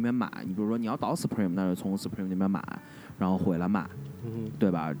品牌那边买。你比如说你要倒 Supreme， 那就从 Supreme 那边买，然后回来卖，对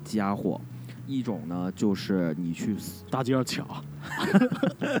吧？积压货。一种呢就是你去大街上抢，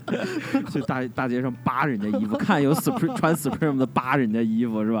去大街上扒人家衣服，看有 穿 Supreme 的扒人家衣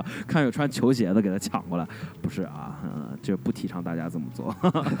服是吧？看有穿球鞋的给他抢过来，不是啊，这不提倡大家这么做。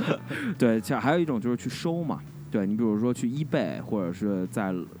对，其实还有一种就是去收嘛。对，你比如说去 eBay 或者是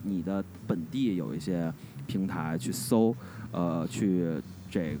在你的本地有一些平台去搜，去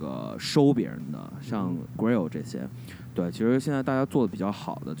这个收别人的，像 Grail 这些。对，其实现在大家做的比较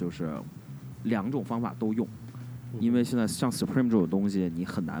好的就是2种方法都用，因为现在像 Supreme 这种东西你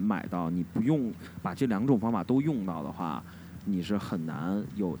很难买到，你不用把这2种方法都用到的话，你是很难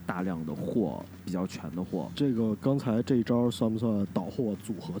有大量的货，比较全的货。这个刚才这一招算不算倒货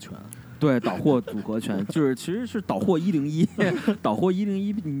组合拳？对，倒货组合拳就是其实是倒货101，倒货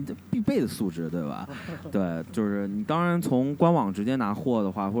101你的必备的素质，对吧？对，就是你当然从官网直接拿货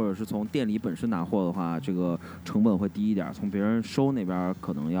的话，或者是从店里本身拿货的话，这个成本会低一点，从别人收那边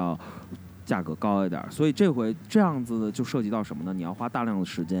可能要价格高一点，所以这回这样子的就涉及到什么呢？你要花大量的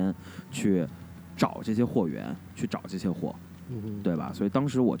时间去找这些货源，去找这些货。对吧？所以当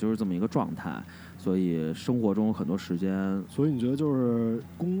时我就是这么一个状态，所以生活中很多时间，所以你觉得就是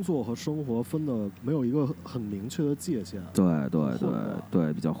工作和生活分的没有一个很明确的界限？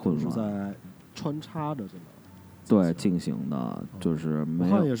对，比较混乱，是在穿插着这么对进行的，就是没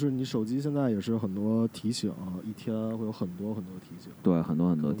有。我看也是，你手机现在也是很多提醒，一天会有很多提醒。对，很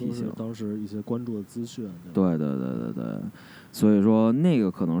多提醒。当时一些关注的资讯。对，所以说那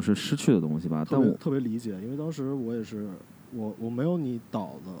个可能是失去的东西吧。但我特别理解，因为当时我也是。我没有你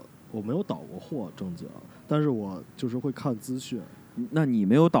倒的，我没有倒过货正经，但是我就是会看资讯。那你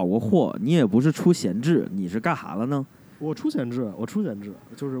没有倒过货，你也不是出闲置，你是干啥了呢？我出闲置，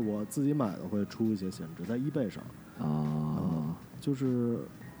就是我自己买的会出一些闲置，在eBay上就是，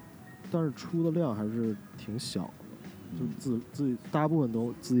但是出的量还是挺小的，就自己大部分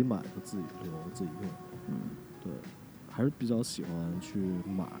都自己买的，自己留自己用。对，还是比较喜欢去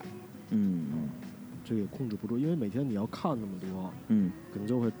买。这个也控制不住，因为每天你要看那么多，可能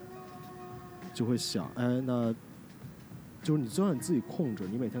就会想，那就是就算你自己控制，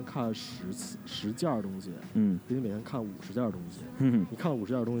你每天看10件东西，比你每天看50件东西，你看了50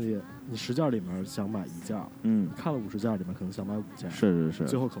件东西，你10件里面想买1件，你看了50件里面可能想买5件，是，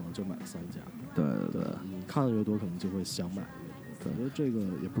最后可能就买了3件。对，你看的越多，可能就会想买越多。我觉得这个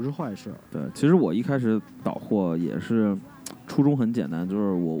也不是坏事。对，其实我一开始倒货也是。初衷很简单，就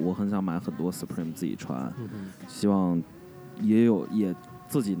是我很想买很多 Supreme 自己穿，希望也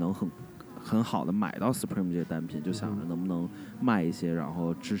自己能很好的买到 Supreme 这些单品，就想着能不能卖一些，然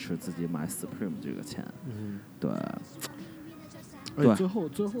后支持自己买 Supreme 这个钱。对。最后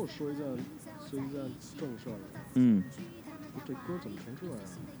说一件正事儿。这歌怎么成这样？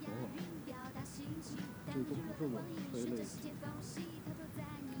等会儿，这都不是我推类的。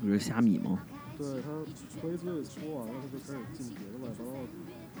你是虾米吗？对，他 Play This 播完了，他就开始进别的乱七八糟的。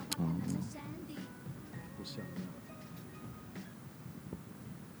不想。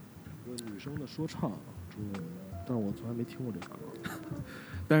个女生的说唱，中文，但是我从来没听过这歌。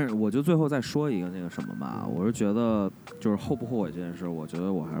但是我就最后再说一个那个什么吧，我是觉得就是后不后悔这件事，我觉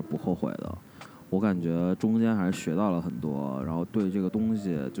得我还是不后悔的。我感觉中间还是学到了很多，然后对这个东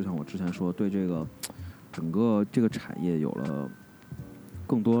西，就像我之前说，对这个整个这个产业有了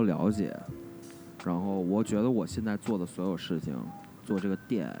更多了解。然后我觉得我现在做的所有事情，做这个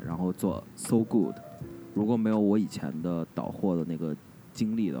店，然后做 so good， 如果没有我以前的倒货的那个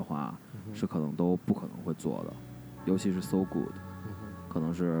经历的话，是可能都不可能会做的，尤其是 so good。可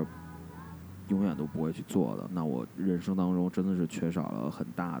能是永远都不会去做的。那我人生当中真的是缺少了很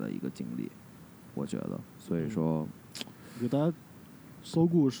大的一个经历，我觉得。所以说，给大家，so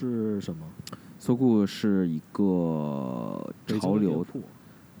good 是什么？so good 是一个潮流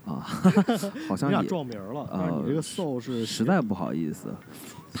啊，好像你俩撞名了。但是你这个 so 是实在不好意思，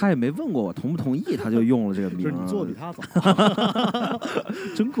他也没问过我同不同意，他就用了这个名。是你做比他早，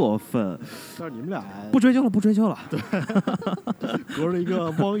真过分。但是你们俩不追究了，不追究了。对，隔着一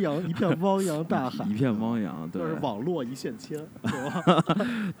个汪洋，一片汪洋大海，一片汪洋。对，就是网络一线牵，对吧？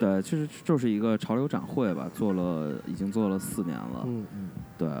对，其实就是一个潮流展会吧，已经做了4年了。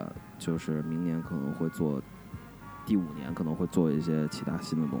对，就是明年可能会做。第5年可能会做一些其他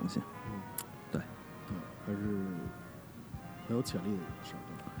新的东西，对，还是很有潜力的一个事儿，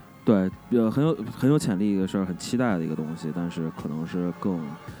对，很有潜力一个事儿，很期待的一个东西，但是可能是更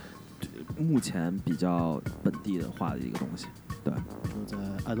目前比较本地的化的一个东西，对，就是在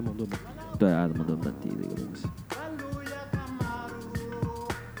埃德蒙顿本地，对，埃德蒙顿本地的一个东西。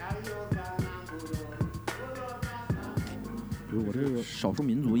比如我这个少数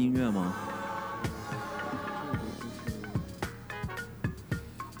民族音乐吗？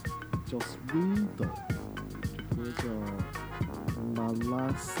叫 Sweden， 这歌叫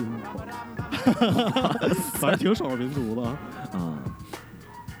Malasimba， 反正挺少数民族的啊，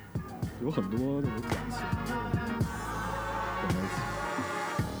有很多那种感情的。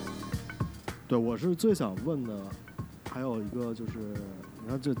对，我是最想问的，还有一个就是，你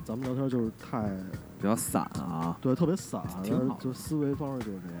看这咱们聊天就是太比较散啊，对，特别散，挺好，就思维方式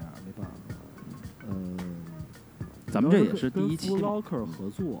就是这样，没办法。咱们这也是第1期跟 Foot Locker 合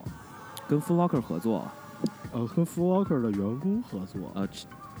作。跟 Foot Locker 合作，跟 Foot Locker 的员工合作，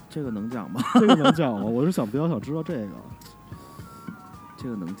这个能讲吗？这个能讲吗？我是比较想知道这个，这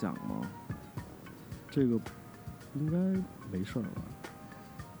个能讲吗？这个应该没事吧？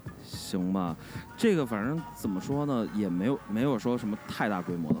行吧，这个反正怎么说呢，也没有说什么太大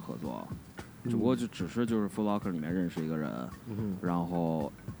规模的合作，只不过只是就是 Foot Locker 里面认识一个人，然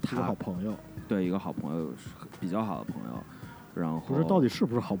后他一个好朋友，对，一个好朋友，比较好的朋友，然后不是到底是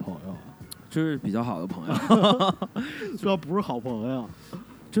不是好朋友？这是比较好的朋友，这不是好朋友，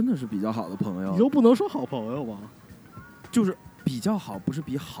真的是比较好的朋友。你都不能说好朋友吧？就是比较好，不是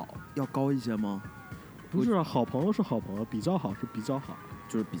比好要高一些吗？不是，好朋友是好朋友，比较好是比较好，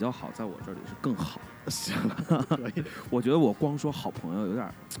就是比较好，在我这里是更好。行，可以。我觉得我光说好朋友有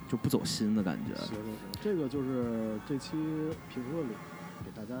点就不走心的感觉。行，这个就是这期评论里给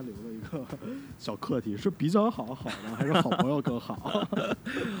大家留了一个小课题，是比较好呢，还是好朋友更好？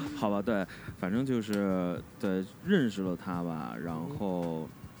好吧，对，反正就是对认识了他吧，然后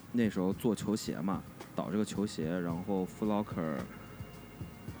那时候做球鞋嘛，导这个球鞋，然后 Foot Locker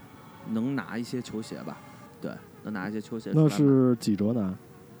能拿一些球鞋吧，对，能拿一些球鞋。那是几折拿？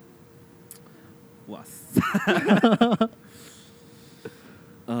哇塞！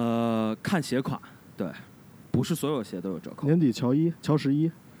看鞋款，对，不是所有鞋都有折扣。年底乔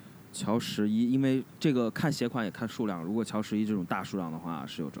11，因为这个看鞋款也看数量，如果乔11这种大数量的话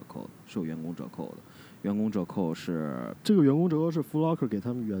是有折扣的，是有员工折扣的。员工折扣是这个员工折扣是 Foot Locker 给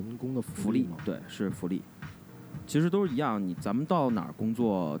他们员工的福利吗？对，是福利。其实都是一样，咱们到哪儿工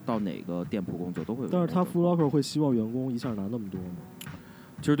作，到哪个店铺工作都会有。但是他 Foot Locker 会希望员工一下拿那么多吗？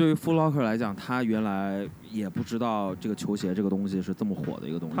其实对于 Foot Locker 来讲，他原来也不知道这个球鞋这个东西是这么火的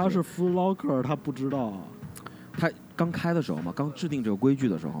一个东西。他是 Foot Locker， 他不知道。他刚开的时候嘛，刚制定这个规矩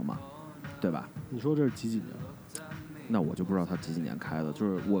的时候嘛，对吧？你说这是几年？那我就不知道他几年开的。就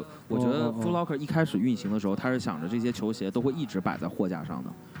是我觉得 Foot Locker 一开始运行的时候，他是想着这些球鞋都会一直摆在货架上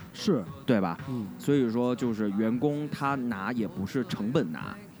的，是对吧？所以说就是员工他拿也不是成本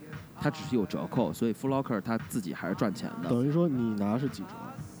拿，他只是有折扣，所以 Foot Locker 他自己还是赚钱的。等于说你拿是几折？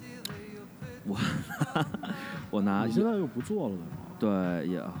我拿，你现在又不做了对，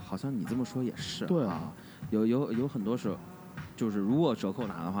也好像你这么说也是。对啊，有很多是，就是如果折扣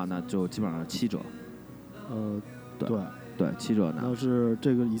拿的话，那就基本上7折。对，7折拿。那是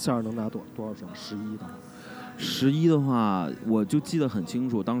这个一下能拿多少双？11的。11的话，我就记得很清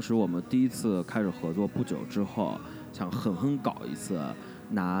楚，当时我们第一次开始合作不久之后，想狠狠搞一次，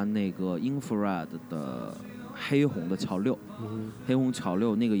拿那个 infrared 的黑红的乔六，黑红乔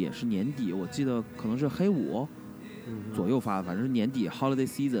六那个也是年底，我记得可能是黑五左右发的，反正是年底 holiday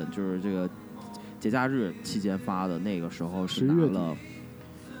season， 就是这个节假日期间发的，那个时候是拿了，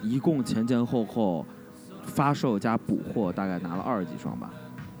一共前前后后发售加补货大概拿了20几双吧，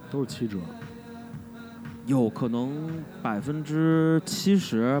都是7折，有可能70%、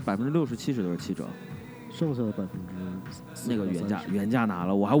60%、70%都是7折。剩下的那个原价拿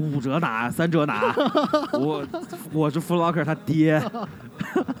了，我还5折拿，3折拿，我是 Foot Locker 他爹，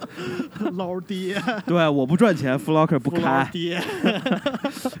捞爹，对，我不赚钱 ，Foot Locker 不开，爹，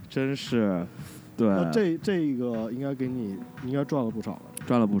真是，对，这个应该赚了不少了，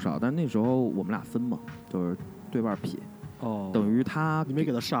赚了不少，但那时候我们俩分嘛，就是对半劈，等于你没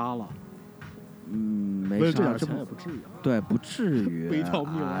给他杀了。没杀，这点钱也不至于啊。对，不至于。背条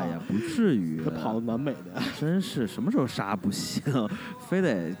命哎呀，不至于。他跑得蛮美的。真是什么时候杀不行，非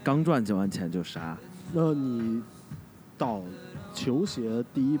得刚赚几万钱就杀。那你倒球鞋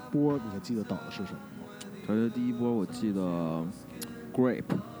第一波，你还记得倒的是什么吗？球鞋第一波我记得 Grape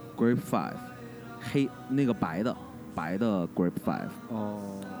 5，黑那个白的 Grape 5。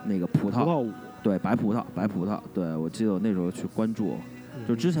那个葡萄5。对，白葡萄。对，我记得我那时候去关注，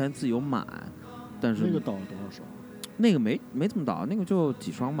就之前自己有买。但是那个倒了多少双？那个没怎么倒，那个就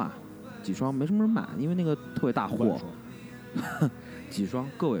几双吧，几双没什么人买，因为那个特别大货，几双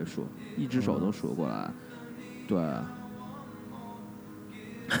个位数，一只手能数过来。对，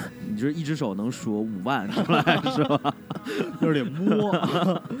你这一只手能数5万出来是吧？有点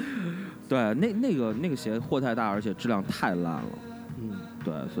摸。对，那个鞋货太大，而且质量太烂了。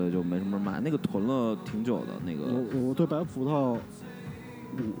对，所以就没什么人买。那个囤了挺久的。那个我对白葡萄，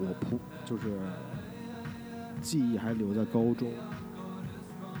我就是记忆还留在高中，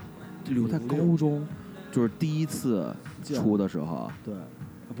就是第一次出的时候。对，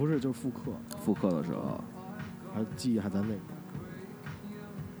不是就是复刻的时候，记忆还在那个，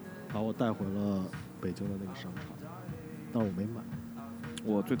把我带回了北京的那个商场，但是我没买。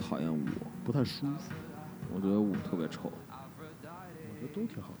我最讨厌5，不太舒服。我觉得5特别丑。我觉得都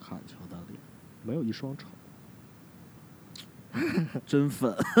挺好看的，乔丹里没有一双丑。真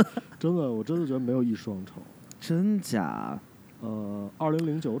粉。真的，我真的觉得没有一双丑。真假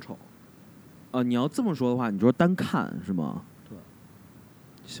？2009丑。你要这么说的话，你说单看是吗？对。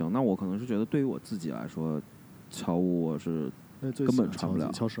行，那我可能是觉得对于我自己来说，乔5我是根本穿不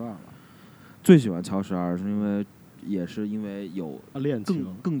了。乔12了。最喜欢乔12是也是因为有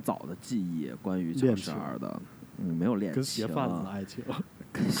更早的记忆关于乔12的。没有恋情。跟鞋贩子的爱情。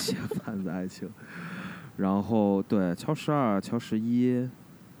跟鞋贩子的爱情。然后对乔12、乔11，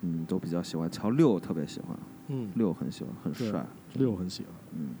都比较喜欢。乔6特别喜欢。6很喜欢，很帅。6很喜欢。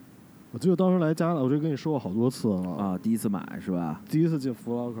我记得当时来加拿大，我就跟你说过好多次了啊。第一次买是吧？第一次进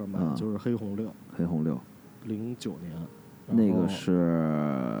Foot Locker买就是黑红6。黑红6。09年。那个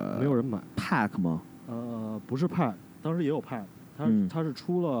是没有人买。Pack 吗？不是 Pack，当时也有 Pack，它是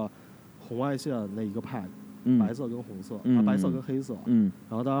出了红外线那一个 Pack，白色跟红色，白色跟黑色，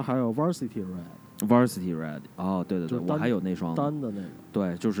然后当然还有 Varsity Red。对，我还有那双单的那个。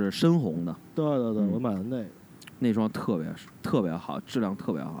对，就是深红的。对，我买的那个。那双特别好，质量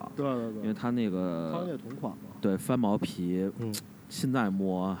特别好。对，因为它那个康业同款嘛。对，翻毛皮，现在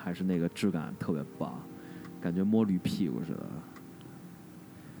摸还是那个质感特别棒，感觉摸驴屁股似的。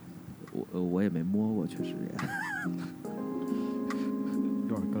我也没摸过，确实也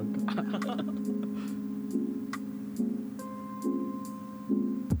有点尴尬。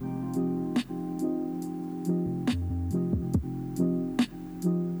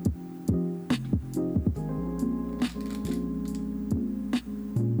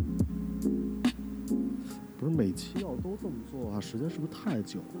不是每期要都这么做的话，时间是不是太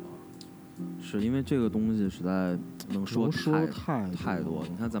久了？是因为这个东西实在能说太多。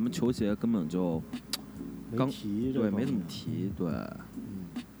你看咱们球鞋根本就没提，对，没怎么提，对。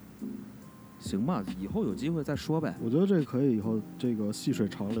行吧，以后有机会再说呗。我觉得这可以以后这个细水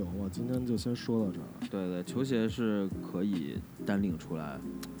长流嘛，今天就先说到这儿。对，球鞋是可以单领出来，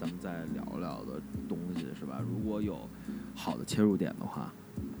咱们再聊聊的东西是吧？如果有好的切入点的话，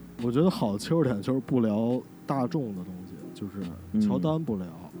我觉得好的切入点就是不聊大众的东西，就是乔丹不聊，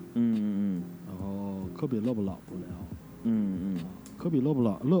然后科比勒布朗不聊，科比勒布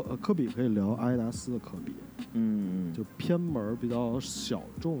朗科比可以聊阿迪达斯的科比，就偏门比较小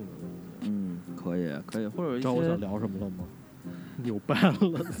众的东西，可以，或者一些。知道我想聊什么了吗？New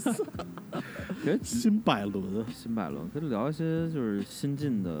Balance， 新百伦，可以聊一些就是新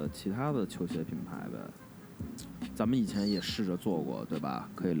进的其他的球鞋品牌呗。咱们以前也试着做过，对吧？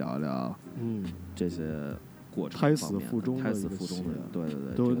可以聊一聊，这些过程胎死腹中的胎死腹中的，对对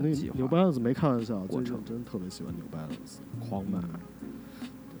对，对，那 New Balance 没开玩笑，最近真特别喜欢 New Balance， 狂买。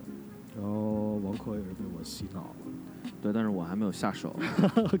然后王珂也是被我洗脑了。对，但是我还没有下手，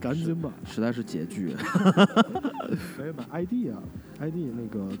赶紧吧，实在是拮据。可以买 ID 啊 ，ID 那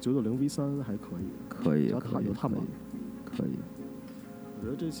个990 V3还可以，可以，有碳吗？可以。我觉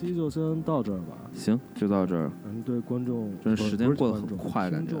得这期就先到这儿吧。行，就到这儿。对观众，真是时间过得很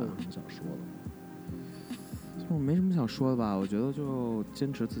快，感觉。有什么想说的？就没什么想说的吧。我觉得就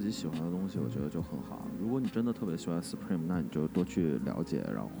坚持自己喜欢的东西，我觉得就很好。如果你真的特别喜欢 Supreme， 那你就多去了解，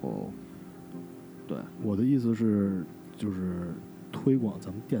然后，对。我的意思是，就是推广咱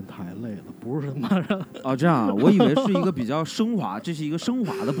们电台类的，不是什么哦，这样，我以为是一个比较升华，这是一个升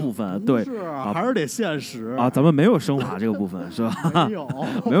华的部分，对，是啊，还是得现实啊，咱们没有升华这个部分，是吧？没有，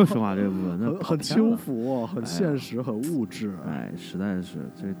没有升华这个部分，那很轻浮，很现实，很物质。哎，实在是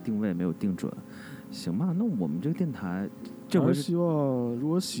这个定位没有定准。行吧，那我们这个电台，这回希望如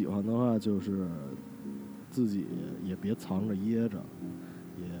果喜欢的话，就是自己也别藏着掖着，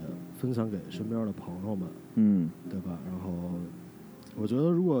也分享给身边的朋友们，对吧？然后我觉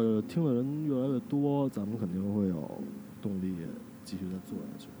得如果听的人越来越多，咱们肯定会有动力继续再做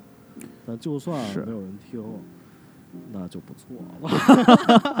下去。但就算没有人听，那就不错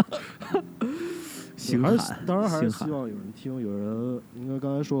了。当然还是希望有人听，有人应该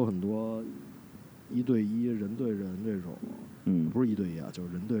刚才说很多1对1、人对人这种，不是1对1啊，就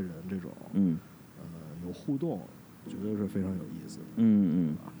是人对人这种，有互动，绝对是非常有意思的，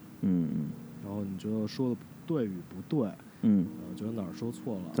然后你觉得说的对与不对，觉得哪儿说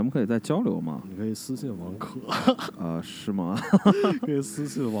错了，咱们可以再交流吗？你可以私信王可，是吗？可以私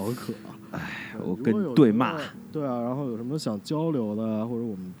信王可。哎，我跟你对骂。对啊，然后有什么想交流的，或者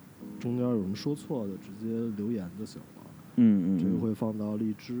我们中间有什么说错的，直接留言就行了。这个会放到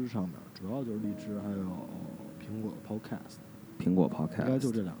荔枝上面，主要就是荔枝，还有苹果 Podcast。苹果 Podcast 应该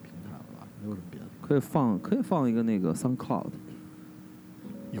就这2个平台了吧？没有什么别的。可以放一个那个 SoundCloud。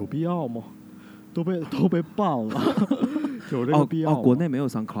有必要吗？都被办了，有这个必要吗？国内没有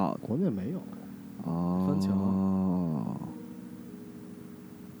SoundCloud， 国内没有。翻墙。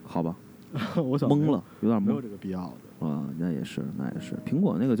好吧。我想懵了，有点懵。没有这个必要的。那也是。苹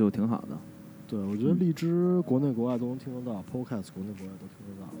果那个就挺好的。对，我觉得荔枝国内国外都能听得到，Podcast 国内国外都听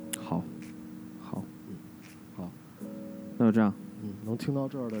得到。好。那就这样。能听到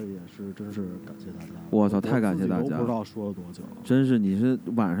这儿的也是真是感谢大家。我操，太感谢大家！我不知道说了多久。真是，你是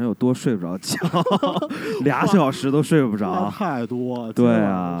晚上有多睡不着觉，2小时都睡不着。太多。对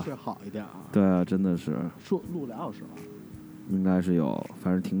啊。睡好一点啊。对啊，真的是。录2小时了。应该是有，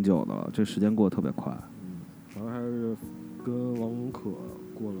反正挺久的了，这时间过得特别快。反正还是跟王可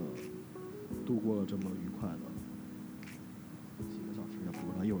度过了这么愉快的几个小时，也不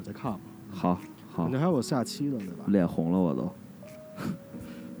知道，一会儿再看吧。好。你还有下期的对吧？脸红了我都。